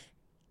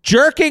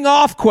 Jerking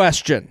off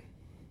question.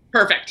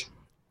 Perfect.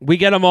 We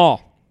get them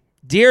all.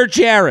 Dear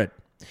Jared,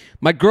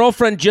 my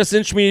girlfriend just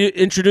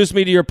introduced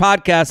me to your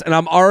podcast and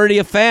I'm already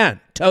a fan.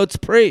 Totes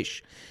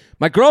preach.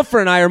 My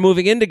girlfriend and I are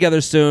moving in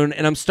together soon,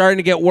 and I'm starting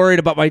to get worried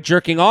about my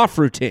jerking off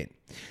routine.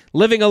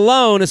 Living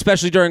alone,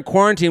 especially during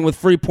quarantine with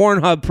free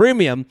Pornhub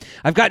Premium,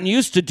 I've gotten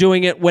used to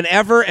doing it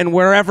whenever and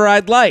wherever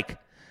I'd like.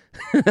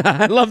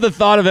 I love the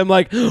thought of him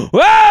like,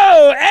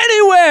 whoa,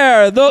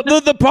 anywhere.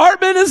 The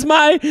apartment is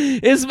my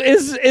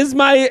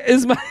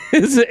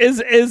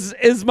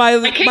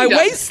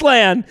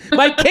wasteland,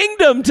 my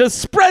kingdom to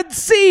spread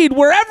seed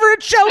wherever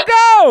it shall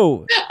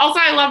go. Also,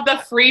 I love the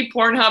free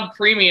Pornhub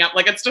Premium.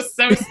 Like it's just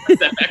so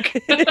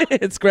specific.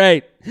 It's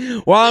great.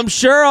 Well, I'm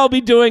sure I'll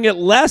be doing it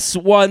less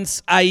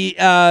once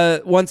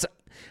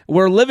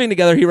we're living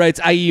together. He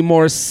writes, i.e.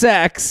 more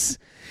sex.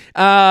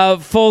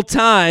 Full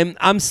time.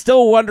 I'm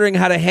still wondering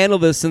how to handle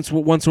this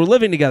once we're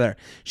living together.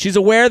 She's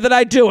aware that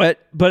I do it,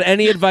 but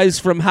any advice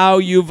from how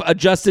you've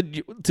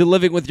adjusted to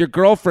living with your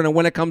girlfriend and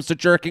when it comes to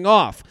jerking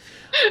off?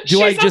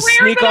 Do I just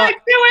sneak off? I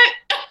do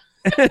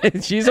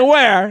it. She's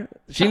aware.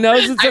 She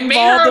knows it's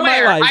involved in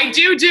my life. I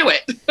do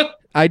it.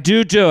 I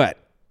do it.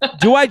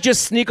 Do I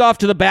just sneak off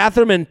to the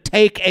bathroom and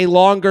take a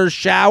longer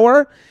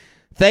shower?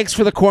 Thanks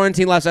for the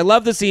quarantine laughs. I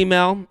love this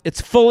email.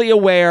 It's fully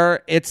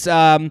aware. It's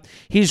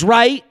he's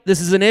right. This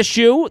is an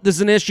issue. This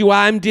is an issue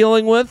I'm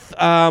dealing with.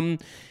 And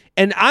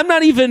I'm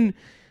not even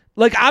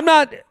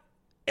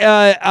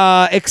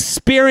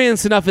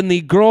experienced enough in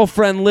the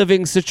girlfriend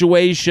living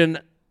situation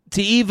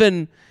to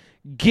even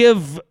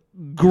give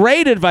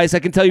great advice. I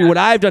can tell you what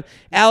I've done.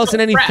 Allison,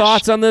 any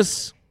thoughts on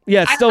this?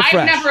 Yeah, it's still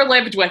fresh. I've never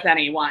lived with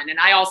anyone, and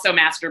I also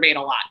masturbate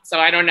a lot, so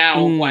I don't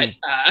know what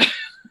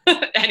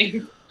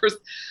any.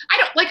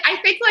 I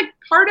think like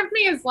part of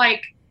me is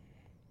like,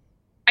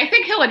 I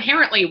think he'll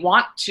inherently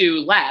want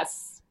to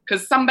less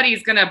because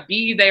somebody's going to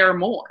be there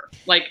more.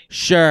 Like,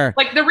 sure.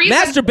 Like the reason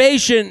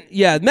masturbation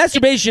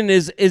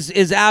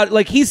is out.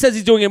 Like he says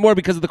he's doing it more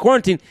because of the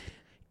quarantine.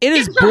 It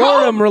is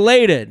boredom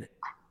related.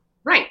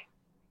 Right.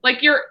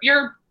 Like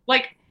you're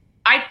like,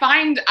 I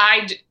find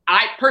I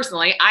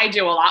personally, I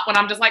do a lot when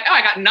I'm just like, oh,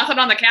 I got nothing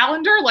on the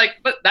calendar. Like,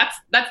 but it's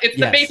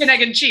the bacon,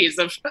 egg, and cheese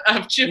of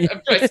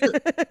choices.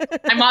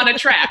 I'm on a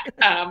track.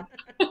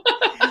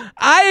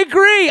 I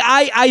agree.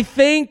 I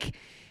think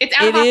it's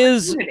out of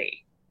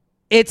opportunity.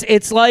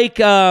 It's like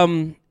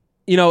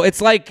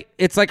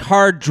it's like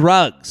hard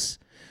drugs.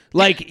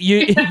 Like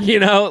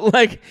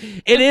like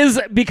it is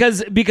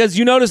because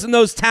you notice in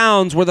those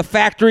towns where the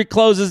factory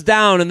closes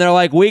down and they're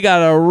like, we got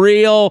a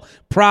real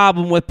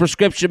problem with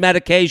prescription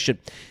medication.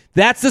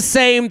 That's the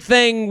same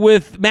thing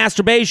with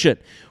masturbation.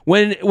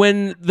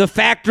 When the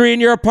factory in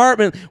your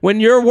apartment, when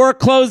your work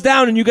closed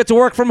down and you get to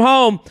work from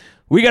home,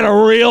 we got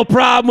a real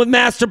problem with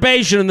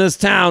masturbation in this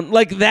town.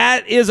 Like,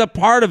 that is a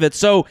part of it.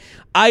 So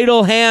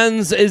idle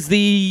hands is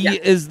the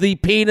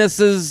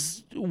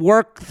penis's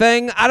work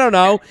thing. I don't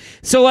know.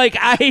 So like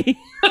I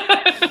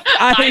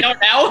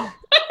don't know.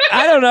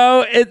 I don't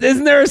know.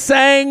 Isn't there a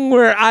saying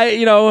where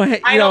idle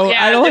hand?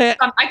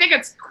 I think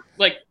it's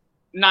like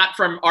not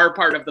from our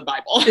part of the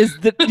Bible.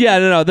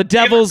 The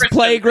devil's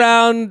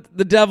playground,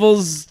 the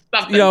devil's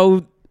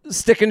something.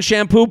 Sticking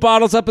shampoo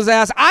bottles up his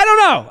ass. I don't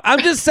know. I'm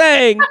just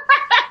saying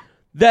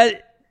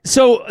that.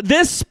 So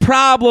this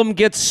problem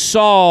gets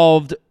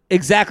solved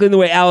exactly in the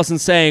way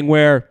Allison's saying,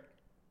 where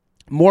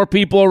more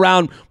people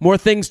around, more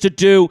things to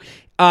do.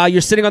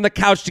 You're sitting on the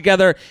couch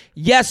together.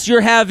 Yes,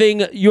 you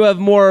have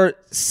more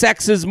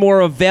sex is more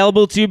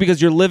available to you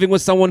because you're living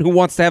with someone who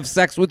wants to have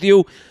sex with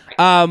you.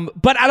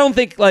 But I don't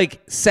think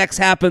like sex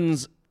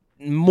happens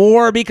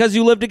more because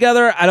you live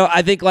together.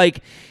 I think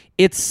like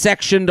it's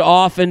sectioned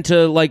off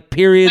into like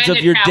periods of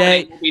your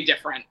day. Will be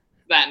different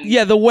then.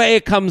 Yeah, the way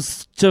it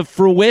comes to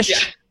fruition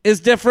is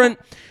different.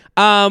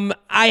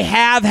 I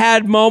have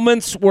had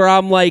moments where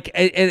I'm like,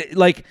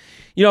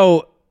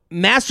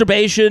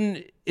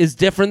 masturbation is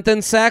different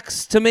than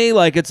sex to me.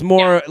 Like it's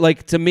more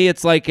like, to me,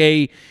 it's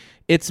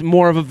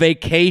more of a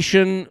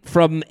vacation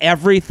from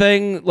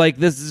everything. Like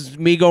this is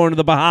me going to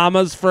the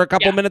Bahamas for a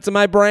couple minutes in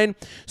my brain.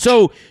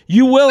 So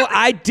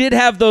I did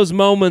have those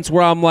moments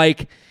where I'm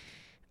like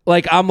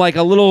I'm like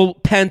a little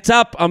pent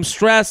up, I'm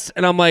stressed,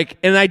 and I'm like,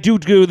 and I do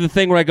the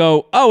thing where I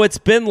go, oh, it's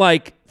been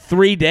like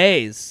 3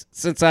 days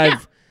since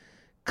I've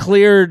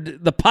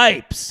cleared the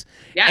pipes.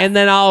 Yeah. And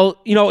then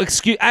I'll,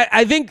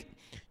 I think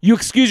you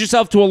excuse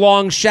yourself to a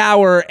long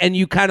shower and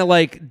you kind of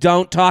like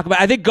don't talk about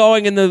it. I think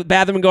going in the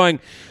bathroom and going,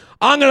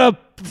 I'm going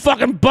to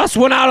fucking bust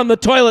one out on the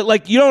toilet.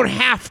 Like, you don't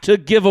have to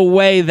give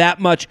away that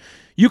much.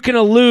 You can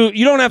allude.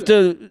 You don't have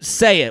to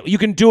say it. You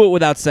can do it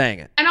without saying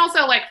it. And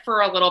also, like,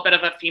 for a little bit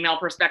of a female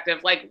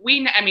perspective, like,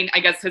 I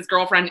guess his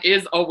girlfriend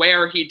is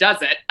aware he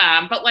does it.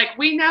 But, like,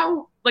 we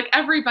know, like,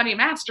 everybody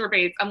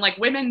masturbates and, like,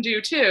 women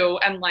do too.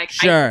 And, like,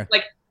 sure.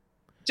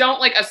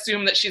 Don't like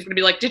assume that she's gonna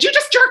be like, did you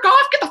just jerk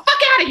off? Get the fuck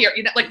out of here!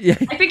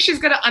 I think she's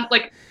gonna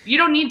you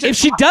don't need to. If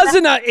she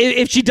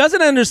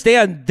doesn't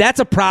understand,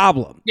 that's a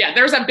problem. Yeah,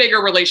 there's a bigger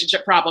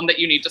relationship problem that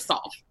you need to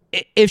solve.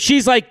 If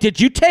she's like,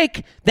 did you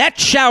take that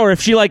shower? If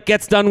she like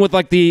gets done with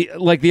she's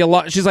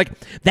like,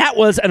 that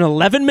was an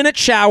 11-minute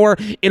shower.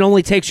 It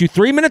only takes you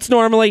 3 minutes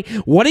normally.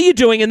 What are you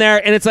doing in there?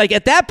 And it's like,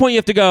 at that point you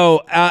have to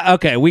go,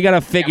 okay, we got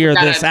to figure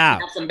this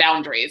out. Have some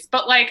boundaries,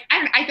 but like,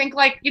 I think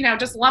like,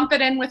 just lump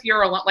it in with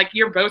your, like,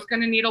 you're both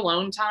going to need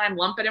alone time.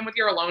 Lump it in with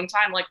your alone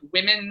time. Like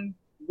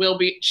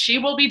she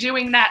will be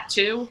doing that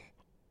too.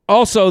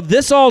 Also,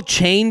 this all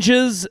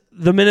changes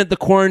the minute the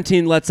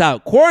quarantine lets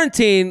out.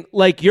 Quarantine,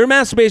 like your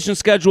masturbation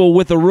schedule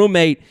with a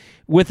roommate,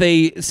 with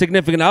a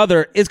significant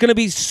other, is going to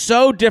be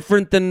so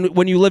different than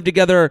when you live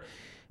together,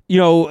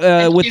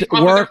 with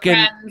work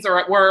and friends or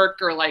at work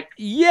or like.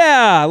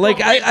 Yeah, like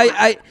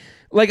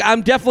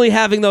I'm definitely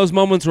having those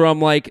moments where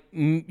I'm like,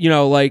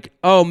 like,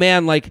 oh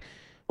man, like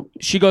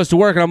she goes to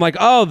work and I'm like,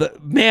 oh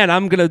man,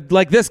 I'm gonna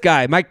like this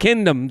guy, my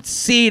kingdom,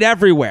 seed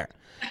everywhere.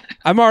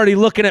 I'm already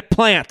looking at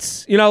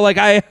plants,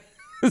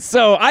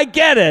 so I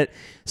get it.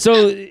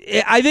 So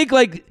I think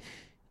like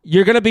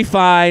you're going to be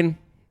fine.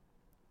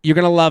 You're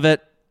going to love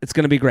it. It's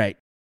going to be great.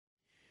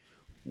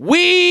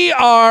 We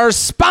are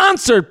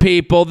sponsored,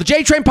 people. The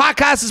J-Train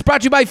podcast is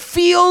brought to you by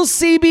Feel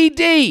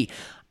CBD.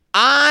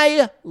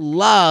 I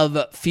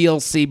love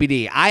Feel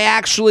CBD. I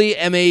actually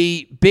am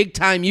a big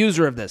time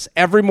user of this.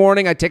 Every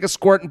morning I take a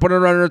squirt and put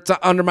it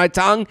under my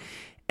tongue.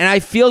 And I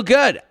feel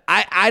good.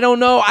 I don't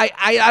know.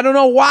 I don't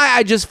know why.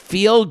 I just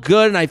feel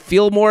good and I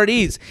feel more at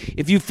ease.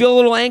 If you feel a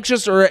little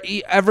anxious or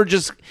ever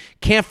just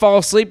can't fall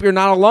asleep, you're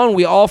not alone.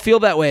 We all feel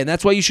that way. And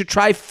that's why you should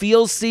try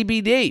Feels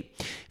CBD.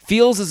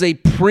 Feels is a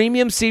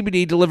premium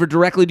CBD delivered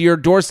directly to your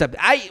doorstep.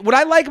 What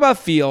I like about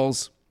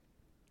Feels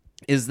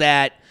is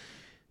that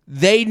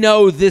they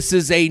know this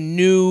is a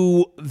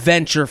new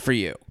venture for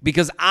you.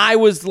 Because I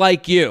was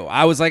like you.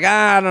 I was like,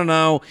 I don't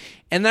know.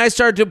 And then I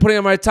started putting it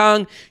on my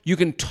tongue. You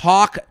can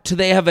talk to,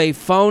 they have a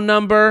phone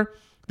number.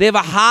 They have a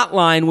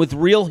hotline with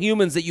real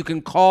humans that you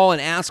can call and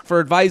ask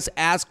for advice,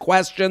 ask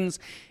questions.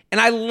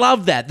 And I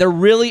love that. They're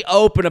really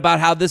open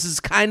about how this is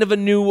kind of a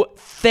new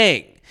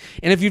thing.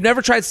 And if you've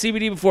never tried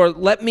CBD before,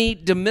 let me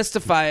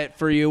demystify it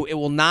for you. It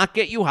will not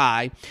get you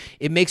high.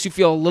 It makes you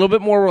feel a little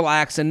bit more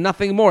relaxed and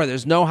nothing more.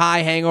 There's no high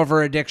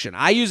hangover addiction.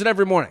 I use it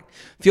every morning.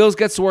 Feels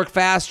gets to work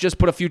fast. Just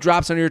put a few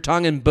drops under your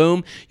tongue and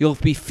boom, you'll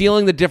be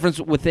feeling the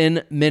difference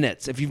within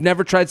minutes. If you've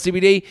never tried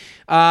CBD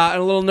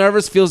and a little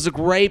nervous, Feels is a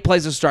great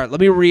place to start. Let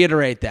me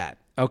reiterate that,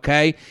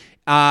 okay?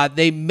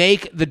 They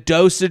make the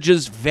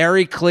dosages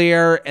very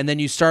clear, and then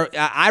you start.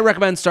 I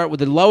recommend start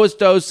with the lowest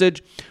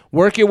dosage,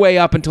 work your way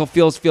up until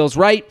feels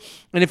right.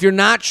 And if you're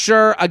not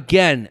sure,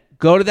 again,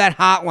 Go to that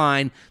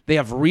hotline. They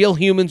have real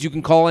humans you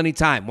can call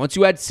anytime. Once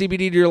you add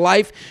CBD to your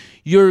life,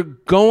 you're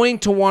going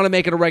to want to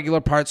make it a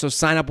regular part, so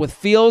sign up with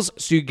Feels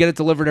so you get it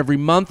delivered every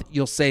month.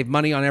 You'll save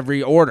money on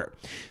every order.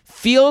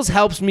 Feels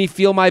helps me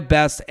feel my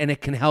best, and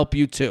it can help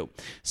you too.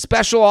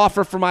 Special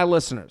offer for my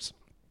listeners.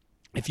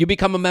 If you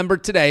become a member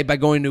today by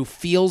going to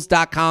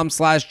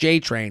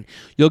feels.com/JTrain,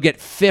 you'll get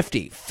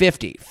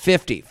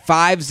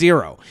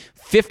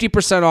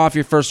 50% off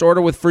your first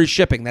order with free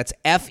shipping. That's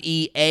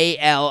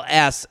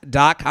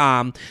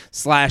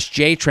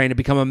FEALS.com/JTrain to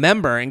become a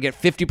member and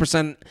get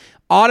 50%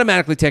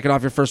 automatically taken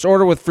off your first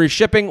order with free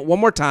shipping. One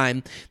more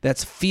time,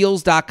 that's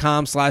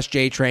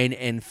feels.com/JTrain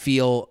and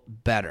feel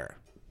better.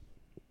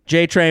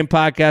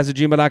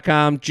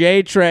 JTrainPodcast@gmail.com.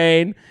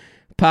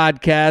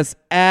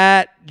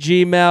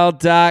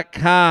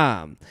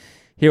 JTrainPodcast@gmail.com.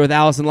 Here with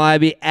Allison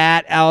Libby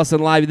at Allison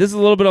Libby. This is a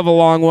little bit of a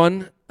long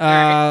one.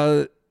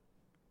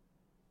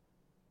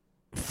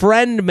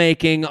 Friend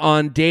making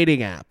on dating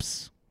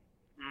apps.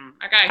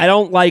 Okay. I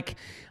don't like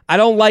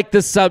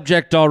this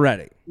subject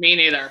already. Me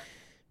neither.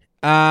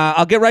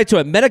 I'll get right to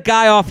it. Met a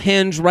guy off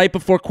Hinge right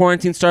before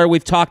quarantine started.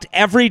 We've talked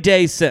every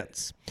day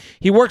since.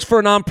 He works for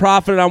a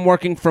nonprofit, and I'm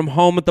working from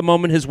home at the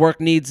moment. His work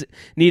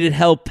needed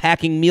help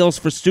packing meals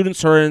for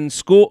students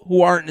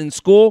who aren't in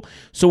school.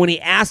 So when he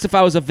asked if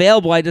I was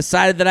available, I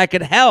decided that I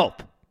could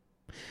help.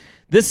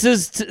 This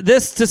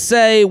to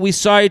say we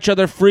saw each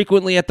other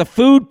frequently at the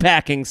food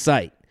packing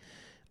site.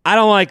 I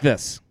don't like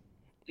this.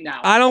 No.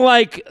 I don't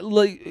like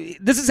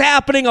this is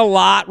happening a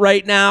lot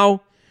right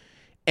now.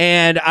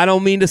 And I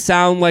don't mean to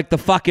sound like the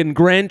fucking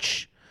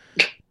Grinch,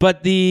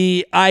 but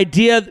the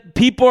idea,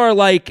 people are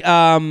like,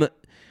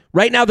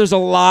 right now there's a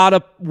lot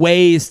of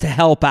ways to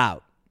help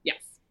out.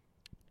 Yes.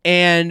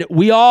 And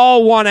we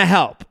all want to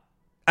help.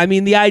 I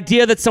mean, the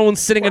idea that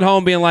someone's sitting at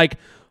home being like,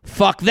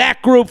 fuck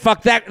that group,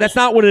 fuck that, that's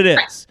not what it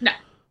is. No.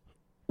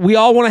 We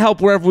all want to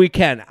help wherever we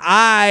can.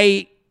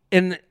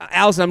 And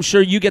Allison, I'm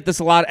sure you get this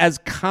a lot as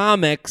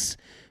comics,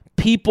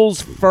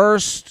 people's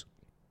first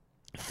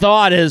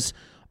thought is,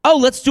 oh,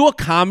 let's do a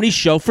comedy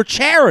show for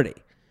charity.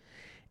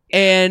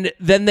 And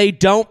then they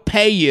don't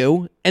pay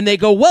you, and they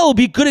go, well, it'll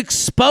be good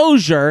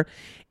exposure.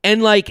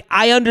 And, like,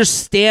 I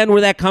understand where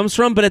that comes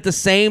from, but at the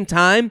same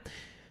time,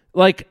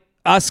 like,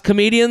 us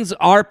comedians,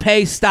 our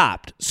pay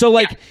stopped. So,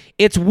 like,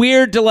 it's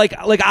weird to, like,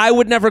 I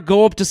would never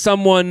go up to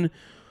someone,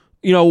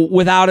 you know,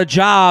 without a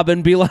job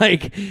and be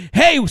like,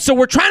 hey, so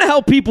we're trying to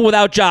help people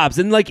without jobs.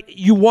 And, like,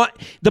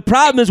 the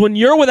problem is when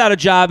you're without a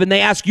job and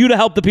they ask you to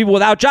help the people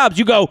without jobs,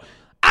 you go,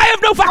 I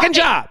have no fucking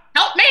job.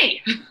 Help me.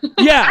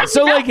 Yeah.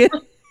 So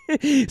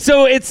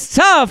so it's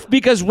tough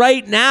because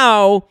right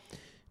now,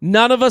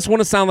 none of us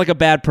want to sound like a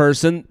bad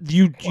person.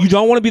 You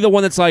don't want to be the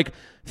one that's like,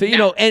 you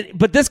know,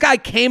 but this guy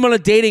came on a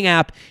dating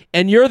app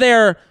and you're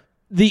there.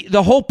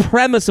 The whole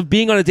premise of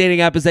being on a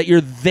dating app is that you're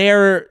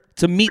there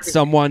to meet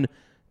someone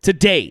to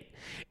date.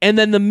 And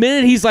then the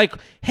minute he's like,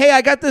 hey,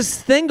 I got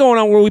this thing going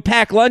on where we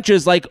pack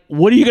lunches. Like,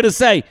 what are you going to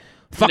say?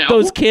 Fuck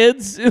those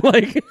kids.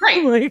 Like,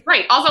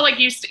 right. Also, like,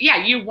 you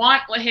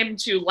want him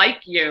to like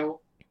you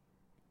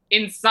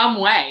in some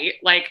way.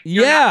 Like,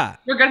 you're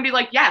going to be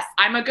like, yes,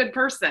 I'm a good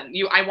person.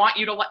 I want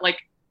you to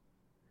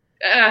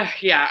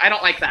I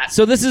don't like that.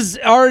 So this is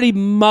already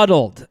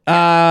muddled.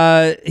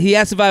 He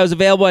asked if I was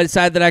available. I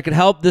decided that I could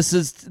help. This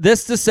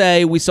to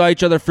say we saw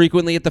each other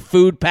frequently at the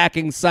food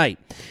packing site.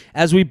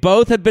 As we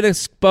both had been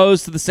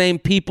exposed to the same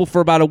people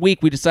for about a week,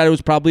 we decided it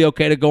was probably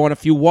okay to go on a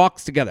few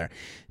walks together.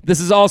 This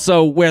is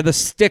also where the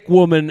stick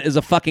woman is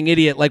a fucking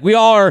idiot. Like, we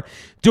all are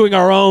doing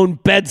our own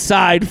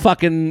bedside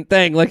fucking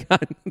thing. Like,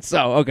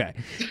 so, okay.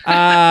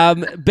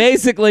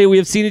 Basically, we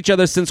have seen each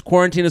other since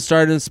quarantine has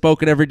started and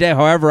spoken every day.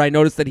 However, I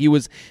noticed that he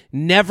was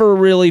never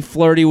really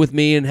flirty with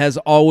me and has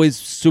always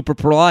super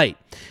polite.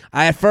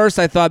 At first,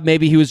 I thought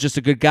maybe he was just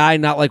a good guy,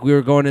 not like we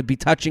were going to be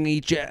touching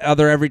each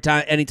other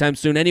anytime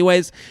soon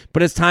anyways.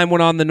 But as time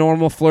went on, the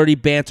normal flirty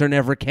banter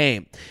never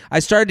came. I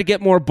started to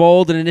get more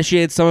bold and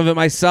initiated some of it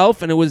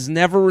myself, and it was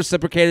never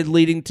reciprocated,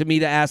 leading to me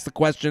to ask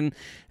him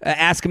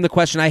the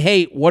question I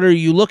hate, what are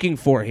you looking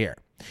for here?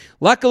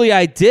 Luckily,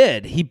 I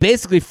did. He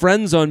basically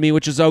friend-zoned me,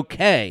 which is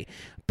okay.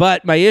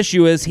 But my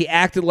issue is he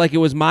acted like it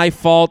was my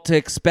fault to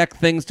expect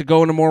things to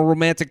go in a more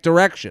romantic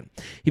direction.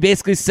 He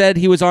basically said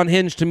he was on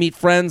Hinge to meet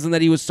friends and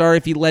that he was sorry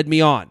if he led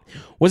me on.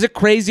 Was it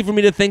crazy for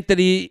me to think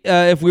that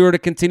if we were to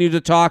continue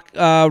to talk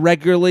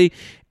regularly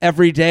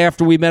every day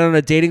after we met on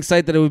a dating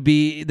site, we would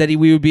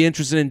be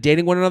interested in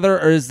dating one another?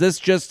 Or is this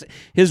just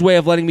his way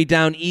of letting me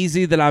down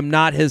easy, that I'm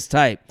not his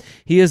type?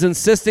 He is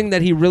insisting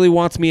that he really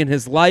wants me in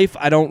his life.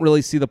 I don't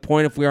really see the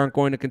point if we aren't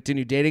going to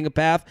continue dating a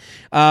path.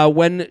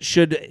 When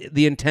should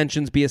the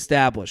intentions be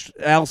established?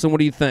 Allison, what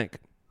do you think?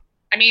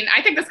 I mean,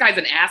 I think this guy's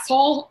an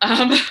asshole.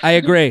 I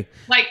agree.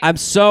 I'm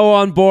so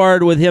on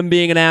board with him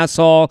being an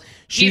asshole.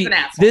 He's an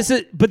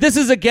asshole.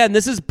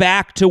 This is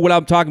back to what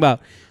I'm talking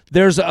about.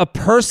 There's a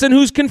person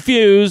who's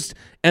confused,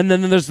 and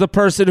then there's the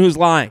person who's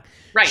lying.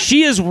 Right.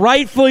 She is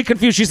rightfully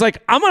confused. She's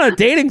like, I'm on a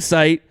dating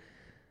site.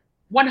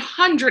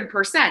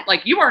 100%.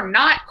 Like, you are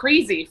not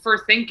crazy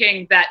for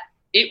thinking that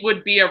it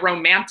would be a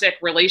romantic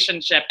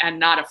relationship and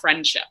not a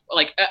friendship.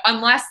 Like,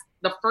 unless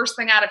the first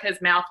thing out of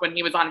his mouth when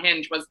he was on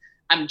Hinge was,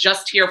 I'm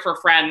just here for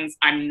friends.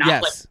 I'm not.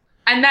 Yes.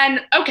 And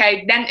then,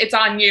 okay, then it's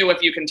on you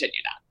if you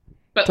continue that.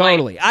 But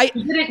totally.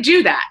 He didn't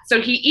do that.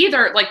 So he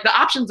either, like, the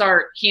options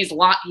are he's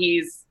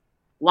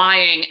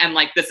lying and,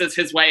 like, this is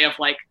his way of,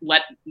 like,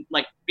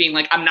 being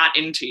like, I'm not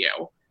into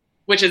you,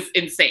 which is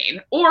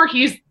insane. Or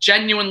he's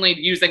genuinely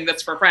using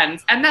this for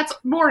friends, and that's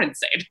more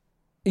insane.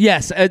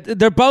 Yes,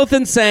 they're both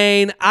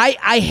insane.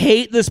 I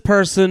hate this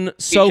person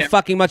so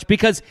fucking much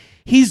because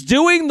he's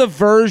doing the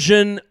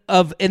version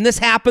of, and this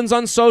happens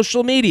on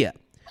social media.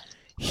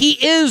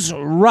 He is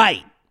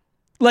right.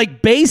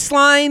 Like,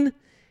 baseline,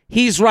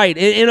 he's right.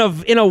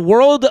 In a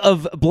world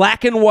of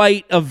black and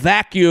white, of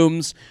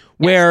vacuums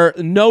where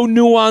no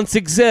nuance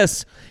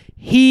exists,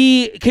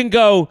 he can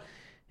go,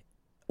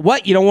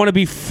 what, you don't want to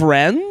be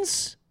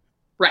friends?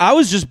 Right. I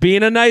was just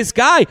being a nice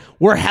guy.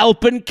 We're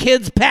helping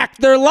kids pack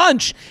their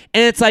lunch.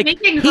 And it's like, he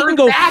can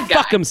go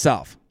fuck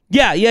himself.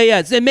 Yeah.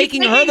 And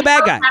making her the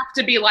bad guy. Have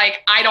to be like,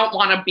 I don't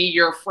want to be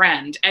your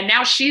friend. And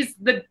now she's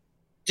the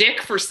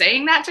dick for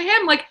saying that to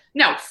him. Like,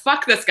 no,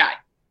 fuck this guy.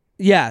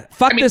 Yeah,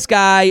 this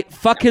guy.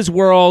 Fuck his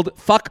world.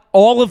 Fuck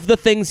all of the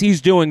things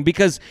he's doing.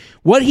 Because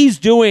what he's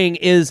doing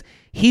is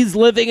he's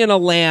living in a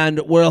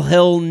land where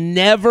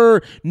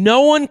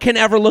no one can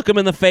ever look him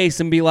in the face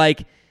and be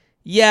like,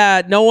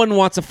 yeah, no one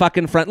wants a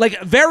fucking friend.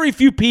 Like, very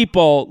few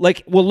people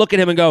will look at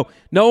him and go,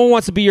 no one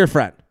wants to be your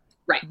friend.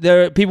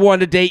 Right. People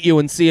want to date you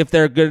and see if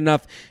they're good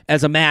enough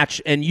as a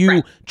match, and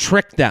you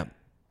trick them.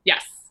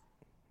 Yes.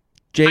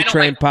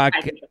 JTrain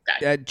Podcast.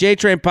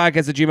 JTrain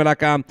Podcast at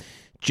gmail.com.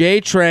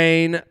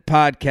 JTrain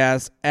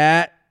Podcast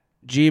at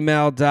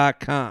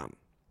gmail.com.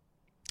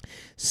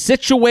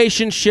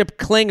 Situationship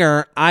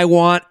clinger, I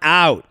want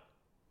out.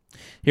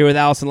 Here with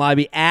Allison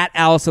Libby at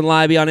Allison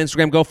Libby on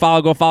Instagram. Go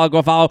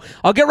follow.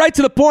 I'll get right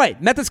to the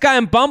point. Met this guy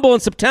on Bumble in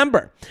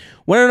September.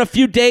 Went on a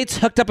few dates,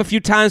 hooked up a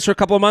few times for a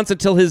couple of months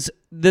until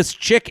this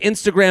chick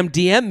Instagram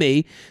DM'd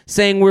me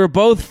saying we were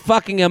both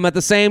fucking him at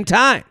the same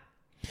time.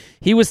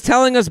 He was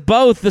telling us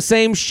both the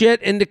same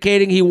shit,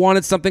 indicating he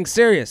wanted something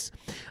serious.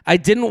 I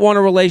didn't want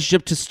a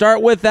relationship to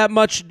start with that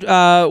much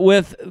drama,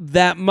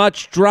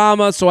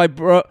 so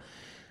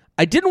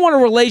I didn't want a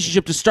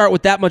relationship to start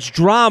with that much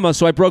drama,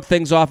 so I broke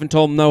things off and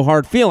told him no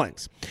hard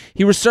feelings.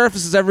 He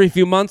resurfaces every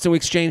few months and we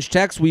exchange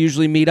texts. We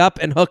usually meet up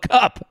and hook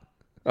up.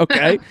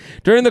 Okay.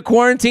 During the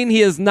quarantine,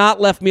 he has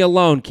not left me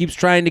alone. Keeps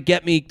trying to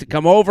get me to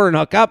come over and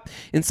hook up.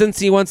 And since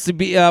he wants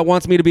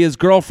me to be his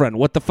girlfriend,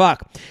 what the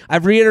fuck?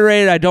 I've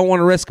reiterated I don't want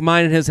to risk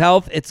mine and his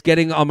health. It's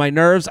getting on my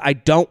nerves. I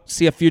don't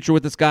see a future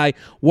with this guy.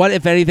 What,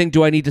 if anything,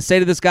 do I need to say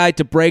to this guy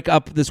to break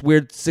up this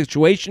weird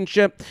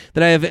situationship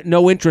that I have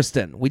no interest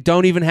in? We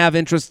don't even have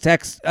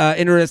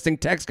interesting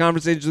text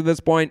conversations at this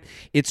point.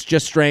 It's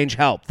just strange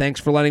help. Thanks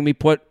for letting me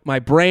put my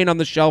brain on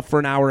the shelf for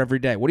an hour every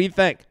day. What do you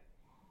think?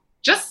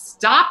 Just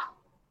stop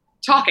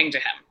talking to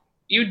him.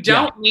 You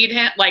don't need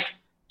him. Like,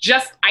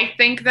 I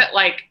think that,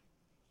 like,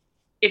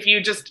 if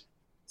you just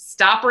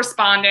stop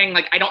responding,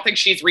 like, I don't think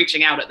she's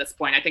reaching out at this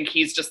point. I think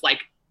he's just, like,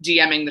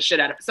 DMing the shit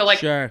out of it. So,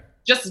 like,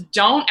 just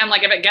don't. And,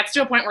 like, if it gets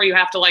to a point where you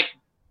have to, like,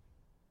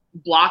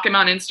 block him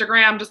on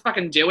Instagram, just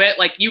fucking do it.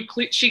 Like,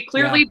 she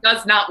clearly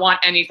does not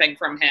want anything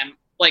from him.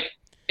 Like,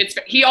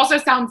 he also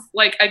sounds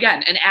like,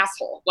 again, an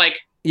asshole. Like,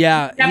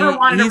 never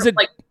wanted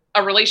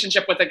a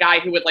relationship with a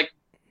guy who would, like,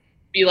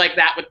 be like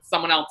that with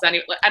someone else.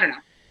 Anyway, I don't know.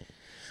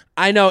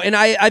 I know. And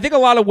I think a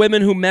lot of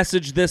women who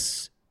message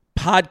this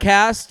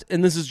podcast,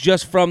 and this is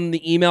just from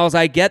the emails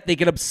I get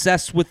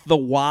obsessed with the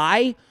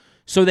why.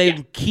 So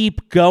they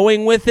keep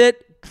going with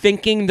it,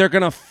 thinking they're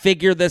going to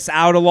figure this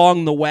out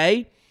along the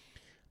way.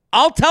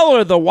 I'll tell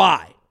her the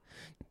why.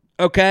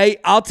 Okay?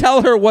 I'll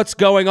tell her what's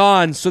going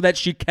on so that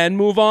she can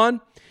move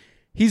on.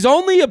 He's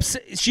only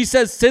she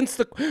says, since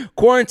the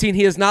quarantine,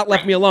 he has not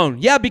left me alone.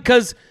 Yeah,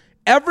 because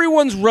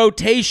everyone's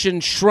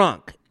rotation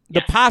shrunk. The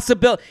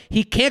possibility,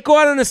 he can't go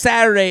out on a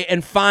Saturday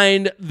and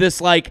find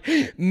this, like,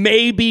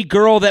 maybe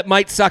girl that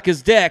might suck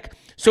his dick.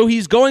 So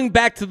he's going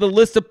back to the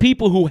list of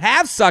people who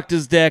have sucked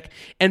his dick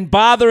and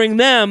bothering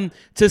them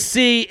to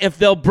see if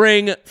they'll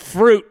bring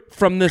fruit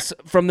from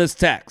this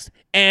text.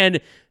 And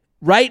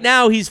right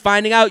now he's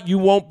finding out you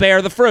won't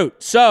bear the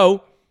fruit.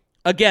 So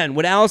again,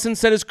 what Allison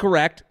said is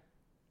correct.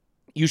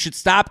 You should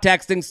stop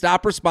texting,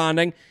 stop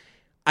responding.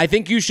 I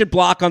think you should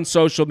block on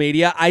social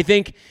media. I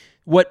think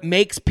what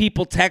makes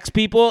people text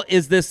people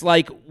is this,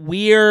 like,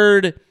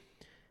 weird,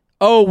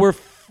 oh,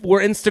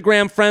 we're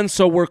Instagram friends,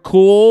 so we're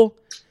cool.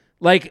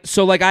 Like,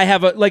 so, like, I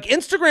have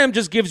Instagram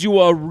just gives you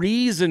a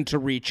reason to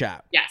reach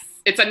out. Yes.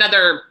 It's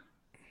another,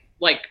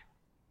 like,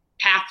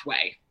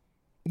 pathway.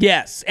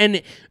 Yes.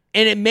 And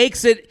it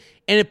makes it,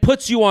 and it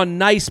puts you on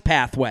nice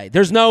pathway.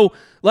 There's no,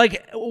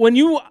 like, when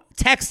you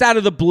text out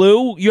of the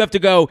blue, you have to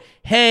go,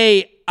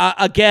 hey,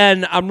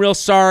 again, I'm real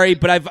sorry,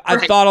 but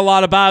I've thought a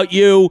lot about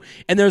you.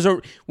 And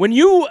when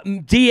you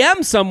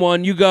DM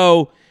someone, you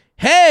go,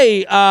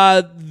 hey,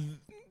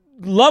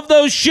 love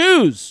those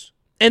shoes.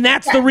 And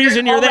that's the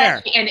reason you're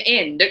there.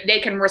 And they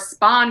can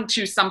respond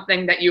to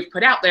something that you've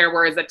put out there,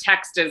 whereas a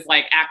text is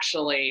like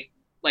actually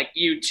like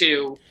you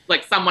two,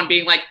 like someone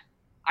being like,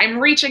 I'm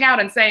reaching out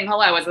and saying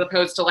hello, as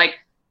opposed to like,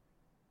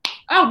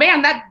 oh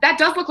man, that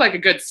does look like a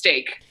good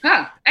steak.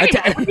 Huh.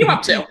 Anyway, what are you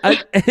up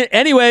to?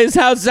 Anyways,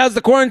 how's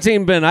the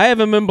quarantine been? I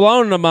haven't been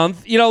blown in a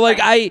month. You know, like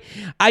I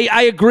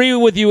agree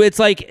with you. It's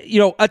like, you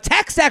know, a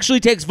text actually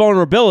takes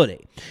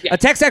vulnerability. Yeah. A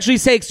text actually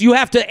takes, you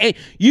have to,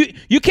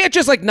 you can't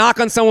just like knock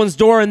on someone's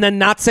door and then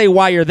not say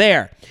why you're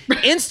there.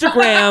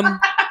 Instagram,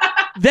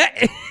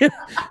 that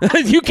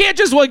you can't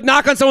just like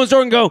knock on someone's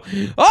door and go,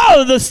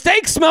 oh, the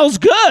steak smells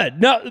good.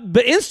 No,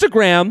 but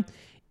Instagram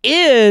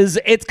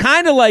it's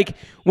kind of like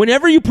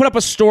whenever you put up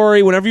a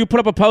story, whenever you put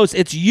up a post,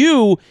 it's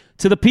you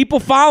to the people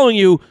following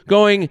you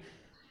going,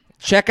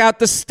 check out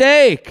the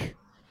steak.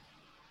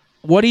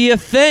 What do you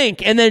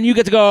think? And then you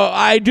get to go,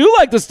 I do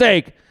like the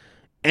steak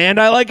and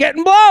I like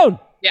getting blown.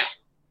 Yeah.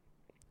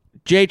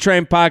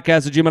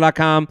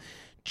 JTrainPodcast@gmail.com.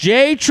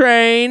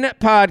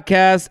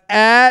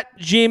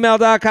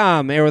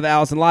 JTrainPodcast@gmail.com. Here with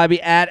Allison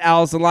Libby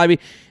 @Allison Libby.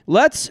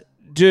 Let's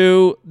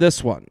do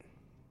this one.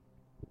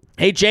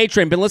 Hey,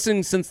 J-Train, been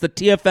listening since the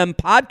TFM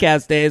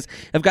podcast days.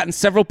 I've gotten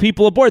several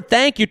people aboard.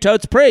 Thank you,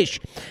 Totes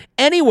Preach.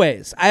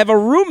 Anyways, I have a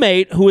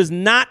roommate who is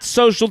not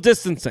social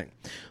distancing.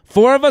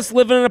 4 of us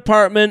live in an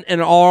apartment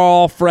and are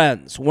all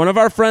friends. One of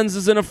our friends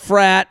is in a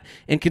frat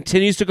and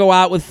continues to go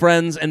out with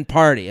friends and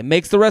party. It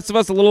makes the rest of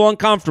us a little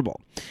uncomfortable.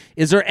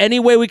 Is there any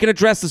way we can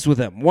address this with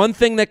him? One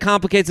thing that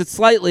complicates it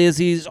slightly is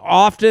he's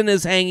often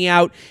is hanging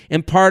out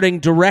and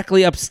partying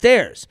directly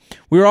upstairs.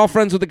 We were all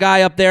friends with the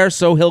guy up there,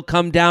 so he'll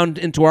come down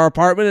into our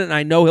apartment, and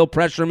I know he'll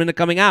pressure him into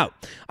coming out.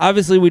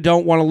 Obviously, we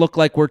don't want to look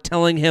like we're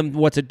telling him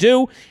what to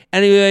do.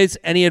 Anyways,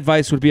 any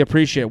advice would be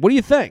appreciated. What do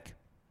you think?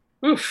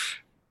 Oof.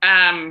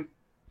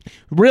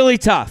 Really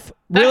tough.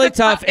 Really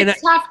tough.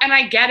 It's tough, and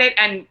I get it,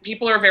 and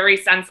people are very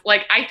sensitive.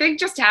 Like, I think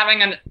just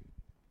having an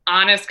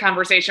honest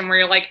conversation where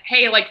you're like,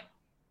 hey, like,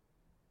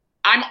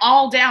 I'm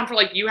all down for,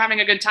 like, you having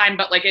a good time,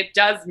 but, like, it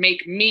does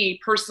make me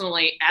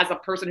personally, as a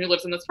person who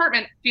lives in this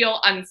apartment, feel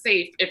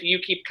unsafe if you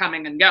keep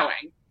coming and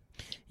going.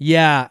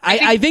 Yeah.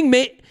 I think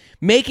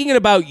making it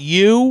about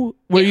you,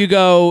 where you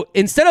go,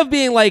 instead of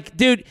being like,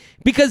 dude,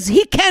 because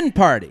he can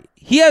party.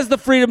 He has the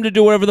freedom to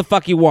do whatever the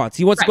fuck he wants.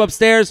 He wants to go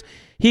upstairs,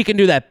 he can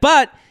do that.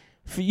 But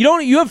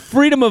you have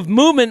freedom of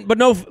movement,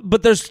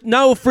 but there's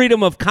no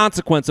freedom of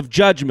consequence, of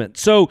judgment.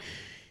 So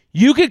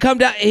you could come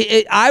down.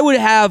 I would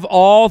have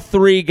all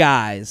 3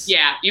 guys.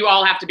 Yeah, you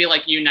all have to be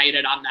like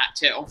united on that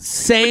too.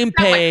 Same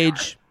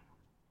page.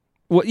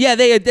 Well, yeah,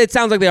 it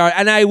sounds like they are.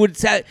 And I would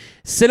sit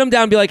them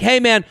down and be like, hey,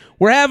 man,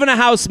 we're having a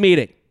house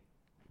meeting.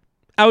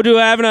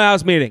 Having a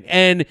house meeting.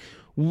 And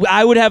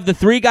I would have the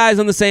 3 guys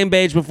on the same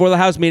page before the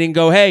house meeting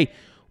go, hey,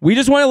 we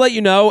just want to let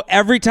you know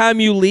every time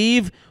you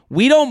leave,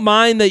 we don't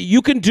mind that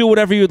you can do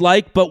whatever you'd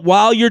like, but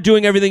while you're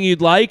doing everything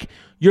you'd like,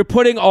 you're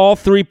putting all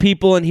 3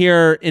 people in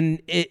here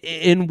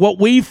in what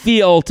we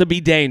feel to be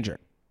danger.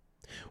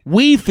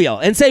 We feel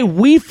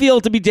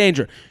to be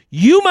danger.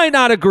 You might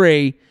not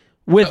agree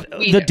with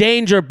the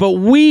danger, but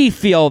we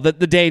feel that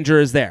the danger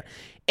is there.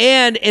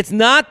 And it's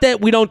not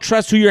that we don't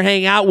trust who you're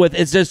hanging out with.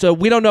 It's just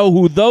we don't know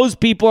who those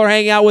people are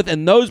hanging out with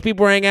and those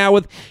people are hanging out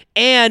with.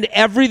 And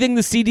everything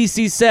the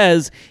CDC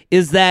says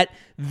is that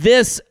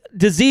this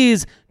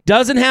disease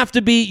doesn't have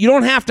to be, you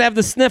don't have to have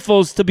the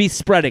sniffles to be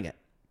spreading it.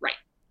 Right.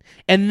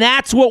 And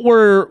that's what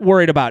we're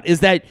worried about,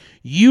 is that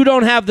you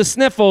don't have the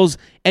sniffles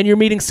and you're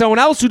meeting someone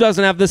else who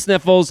doesn't have the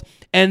sniffles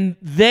and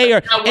they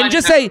are, and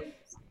just say,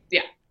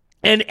 yeah.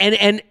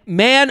 And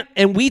man,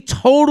 and we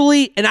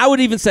totally, and I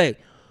would even say,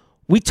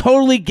 we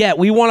totally get,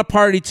 we want to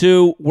party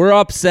too. We're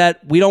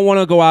upset. We don't want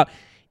to go out.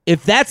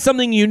 If that's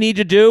something you need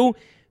to do,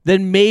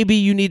 then maybe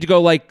you need to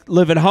go like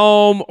live at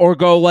home or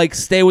go like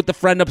stay with the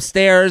friend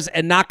upstairs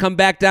and not come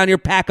back down here,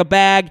 pack a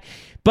bag.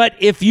 But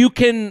if you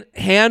can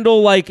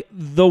handle like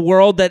the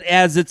world that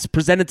as it's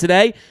presented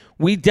today,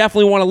 we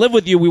definitely want to live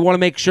with you. We want to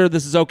make sure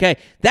this is okay.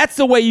 That's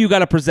the way you got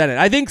to present it.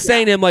 I think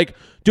saying to him like,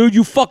 dude,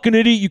 you fucking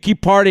idiot, you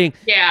keep partying.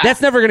 Yeah.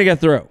 That's never going to get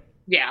through.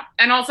 Yeah.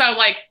 And also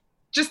like,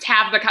 just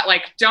have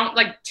don't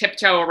like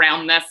tiptoe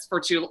around this for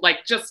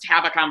just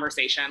have a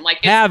conversation. Like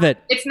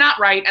it's not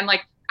right. And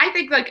like, I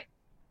think like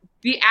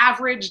the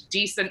average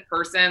decent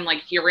person,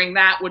 like hearing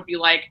that would be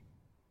like,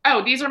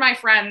 oh, these are my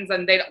friends.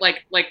 And they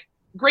like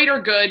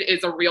greater good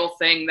is a real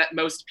thing that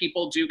most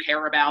people do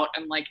care about.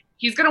 And like,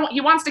 he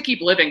wants to keep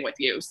living with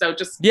you. So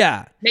just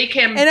make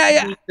him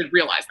to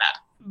realize that.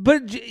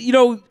 But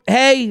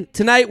hey,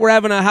 tonight we're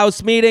having a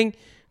house meeting.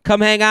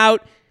 Come hang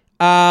out.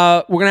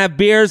 We're going to have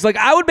beers. Like,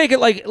 I would make it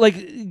like,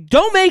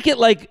 don't make it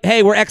like,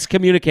 hey, we're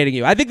excommunicating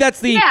you. I think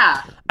that's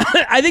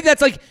I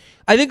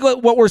think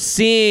what we're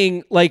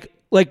seeing, like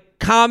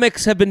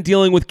comics have been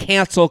dealing with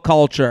cancel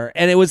culture.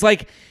 And it was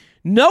like,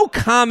 no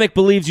comic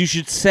believes you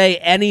should say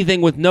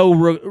anything with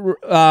no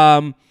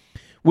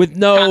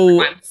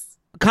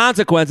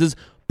consequences.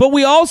 But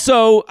we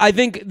also, I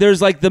think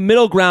there's like the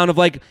middle ground of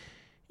like,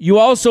 you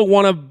also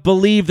want to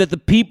believe that the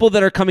people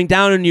that are coming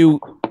down on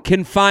you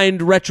can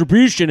find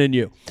retribution in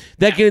you.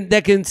 That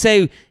can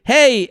say,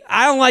 hey,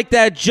 I don't like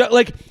that joke.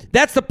 Like,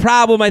 that's the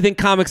problem I think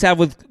comics have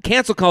with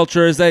cancel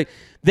culture is that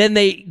then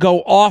they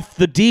go off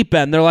the deep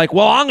end. They're like,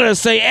 well, I'm going to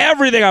say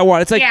everything I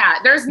want. It's like, yeah,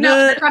 there's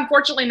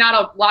unfortunately not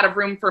a lot of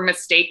room for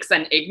mistakes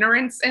and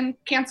ignorance in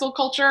cancel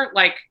culture.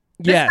 Like,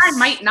 this guy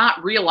might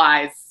not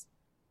realize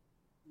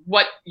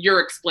what you're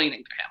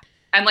explaining to him.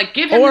 And like,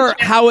 give him or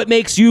how it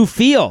makes you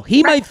feel.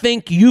 He might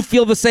think you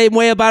feel the same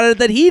way about it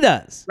that he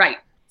does. Right.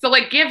 So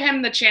like, give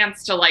him the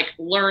chance to like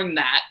learn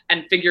that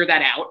and figure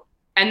that out.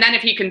 And then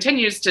if he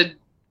continues to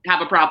have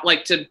a problem,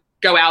 like to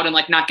go out and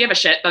like not give a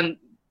shit, then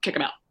kick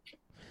him out.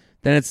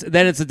 Then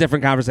it's a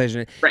different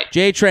conversation. Right.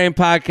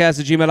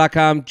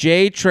 JTrainPodcast@gmail.com.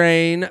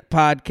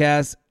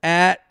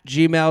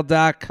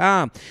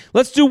 JTrainPodcast@gmail.com.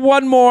 Let's do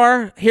one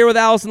more here with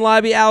Allison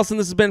Libby. Allison,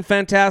 this has been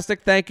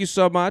fantastic. Thank you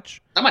so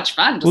much. So much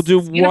fun. We'll do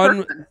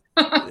one.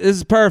 This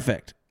is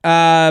perfect.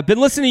 Been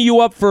listening to you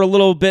up for a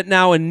little bit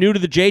now and new to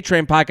the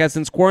J-Train podcast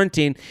since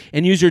quarantine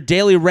and use your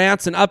daily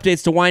rants and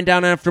updates to wind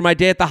down after my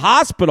day at the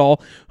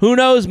hospital. Who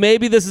knows?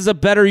 Maybe this is a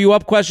better you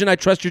up question. I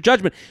trust your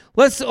judgment.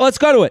 Let's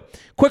go to it.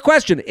 Quick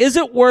question. Is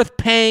it worth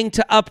paying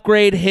to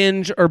upgrade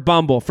Hinge or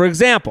Bumble? For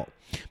example,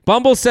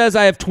 Bumble says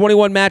I have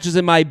 21 matches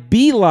in my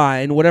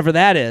Beeline, whatever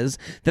that is,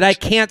 that I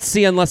can't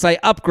see unless I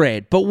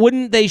upgrade. But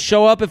wouldn't they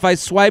show up if I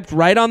swiped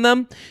right on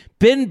them?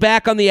 Been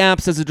back on the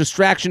apps as a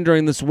distraction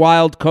during this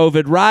wild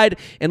COVID ride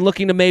and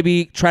looking to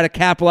maybe try to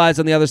capitalize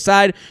on the other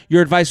side.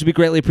 Your advice would be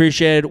greatly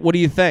appreciated. What do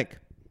you think?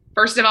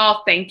 First of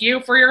all, thank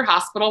you for your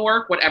hospital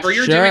work. Whatever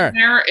you're doing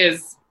there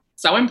is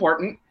so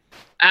important.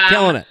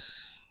 Killing it.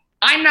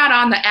 I'm not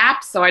on the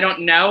app, so I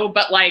don't know.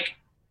 But like,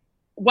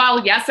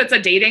 while yes, it's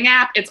a dating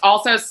app, it's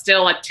also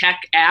still a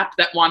tech app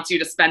that wants you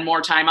to spend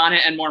more time on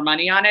it and more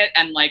money on it.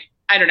 And like,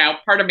 I don't know,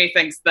 part of me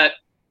thinks that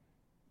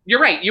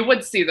you're right. You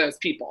would see those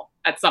people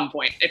at some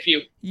point if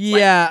you.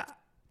 Yeah,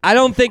 I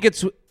don't think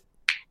it's.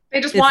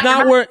 They just it's want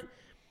not worth.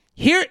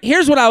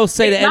 Here's what I will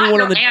say to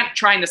anyone on the. Aunt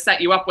trying to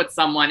set you up with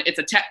someone. It's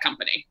a tech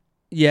company.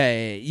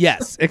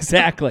 Yes,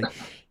 exactly.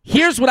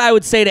 Here's what I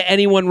would say to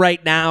anyone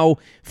right now.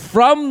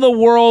 From the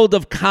world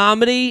of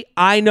comedy,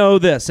 I know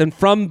this, and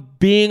from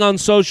being on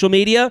social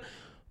media,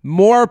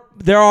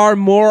 there are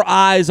more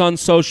eyes on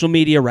social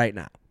media right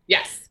now.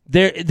 Yes.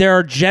 There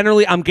are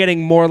generally, I'm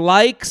getting more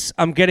likes,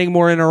 I'm getting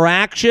more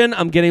interaction,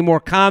 I'm getting more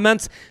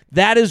comments.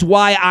 That is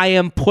why I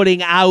am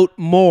putting out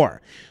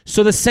more.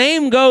 So the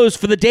same goes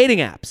for the dating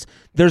apps.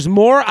 There's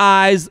more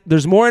eyes,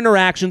 there's more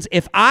interactions.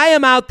 If I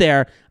am out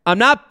there, I'm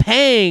not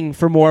paying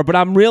for more, but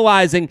I'm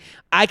realizing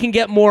I can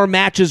get more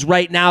matches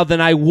right now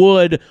than I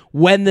would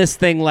when this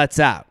thing lets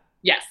out.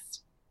 Yes.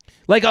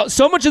 Like,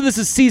 so much of this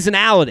is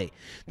seasonality.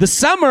 The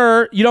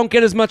summer, you don't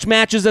get as much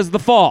matches as the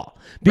fall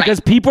because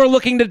people are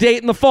looking to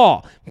date in the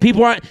fall.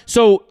 People aren't.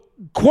 So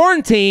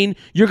quarantine,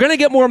 you're going to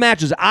get more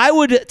matches. I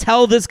would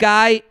tell this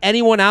guy,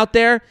 anyone out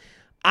there,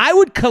 I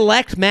would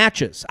collect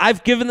matches.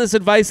 I've given this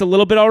advice a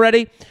little bit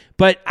already,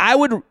 but I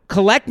would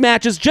collect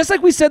matches just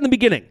like we said in the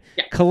beginning.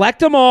 Yeah. Collect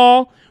them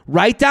all.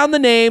 Write down the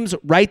names,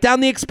 write down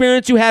the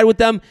experience you had with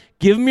them,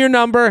 give them your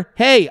number.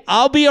 Hey,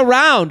 I'll be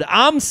around.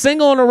 I'm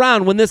single and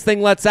around when this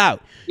thing lets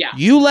out. Yeah.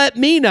 You let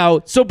me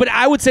know. So, but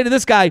I would say to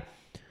this guy,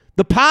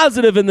 the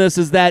positive in this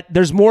is that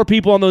there's more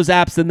people on those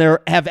apps than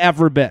there have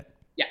ever been.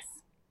 Yes.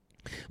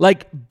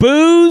 Like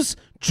booze,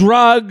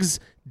 drugs,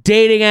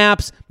 dating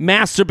apps,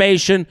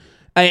 masturbation,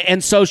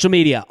 and social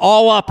media.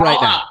 All up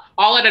right now.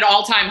 All at an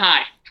all-time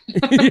high.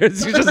 You're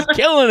just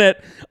killing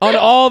it on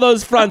all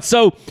those fronts.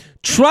 So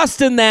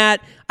trust in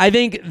that. I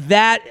think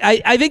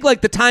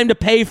like the time to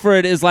pay for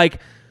it is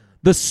like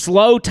the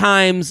slow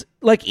times,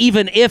 like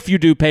even if you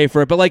do pay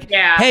for it, but like,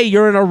 hey,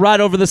 you're in a rut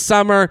over the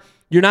summer.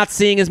 You're not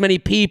seeing as many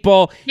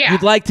people. Yeah.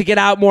 You'd like to get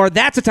out more.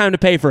 That's a time to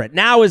pay for it.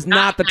 Now is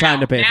not the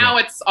time to pay for it. Now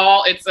it's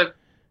a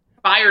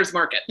buyer's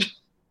market.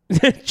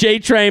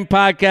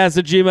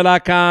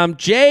 JTrainPodcast@gmail.com.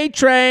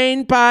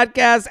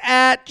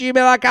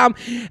 JTrainPodcast@gmail.com.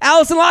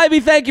 Allison Libby,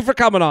 thank you for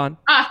coming on.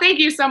 Thank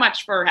you so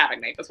much for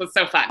having me. This was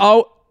so fun.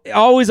 Oh,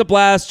 always a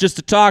blast just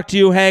to talk to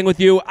you, hang with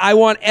you. I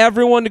want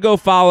everyone to go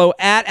follow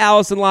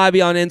 @Allison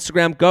Libby on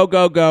Instagram.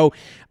 Go.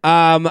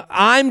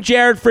 I'm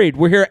Jared Freed.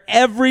 We're here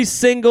every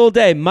single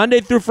day,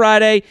 Monday through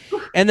Friday,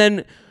 and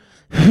then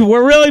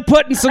we're really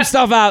putting some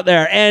stuff out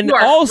there. And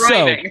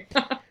also,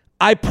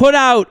 I put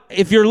out,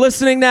 if you're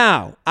listening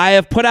now, I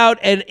have put out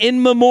an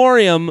in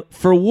memoriam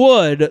for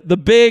Wood, the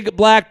big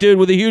black dude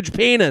with a huge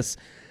penis.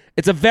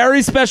 It's a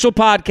very special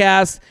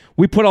podcast.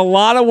 We put a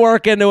lot of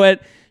work into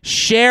it.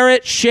 Share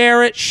it.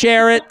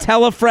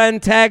 Tell a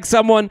friend, tag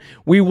someone.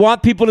 We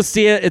want people to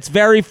see it. It's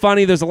very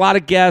funny. There's a lot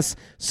of guests.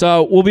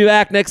 So we'll be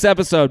back next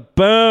episode.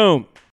 Boom.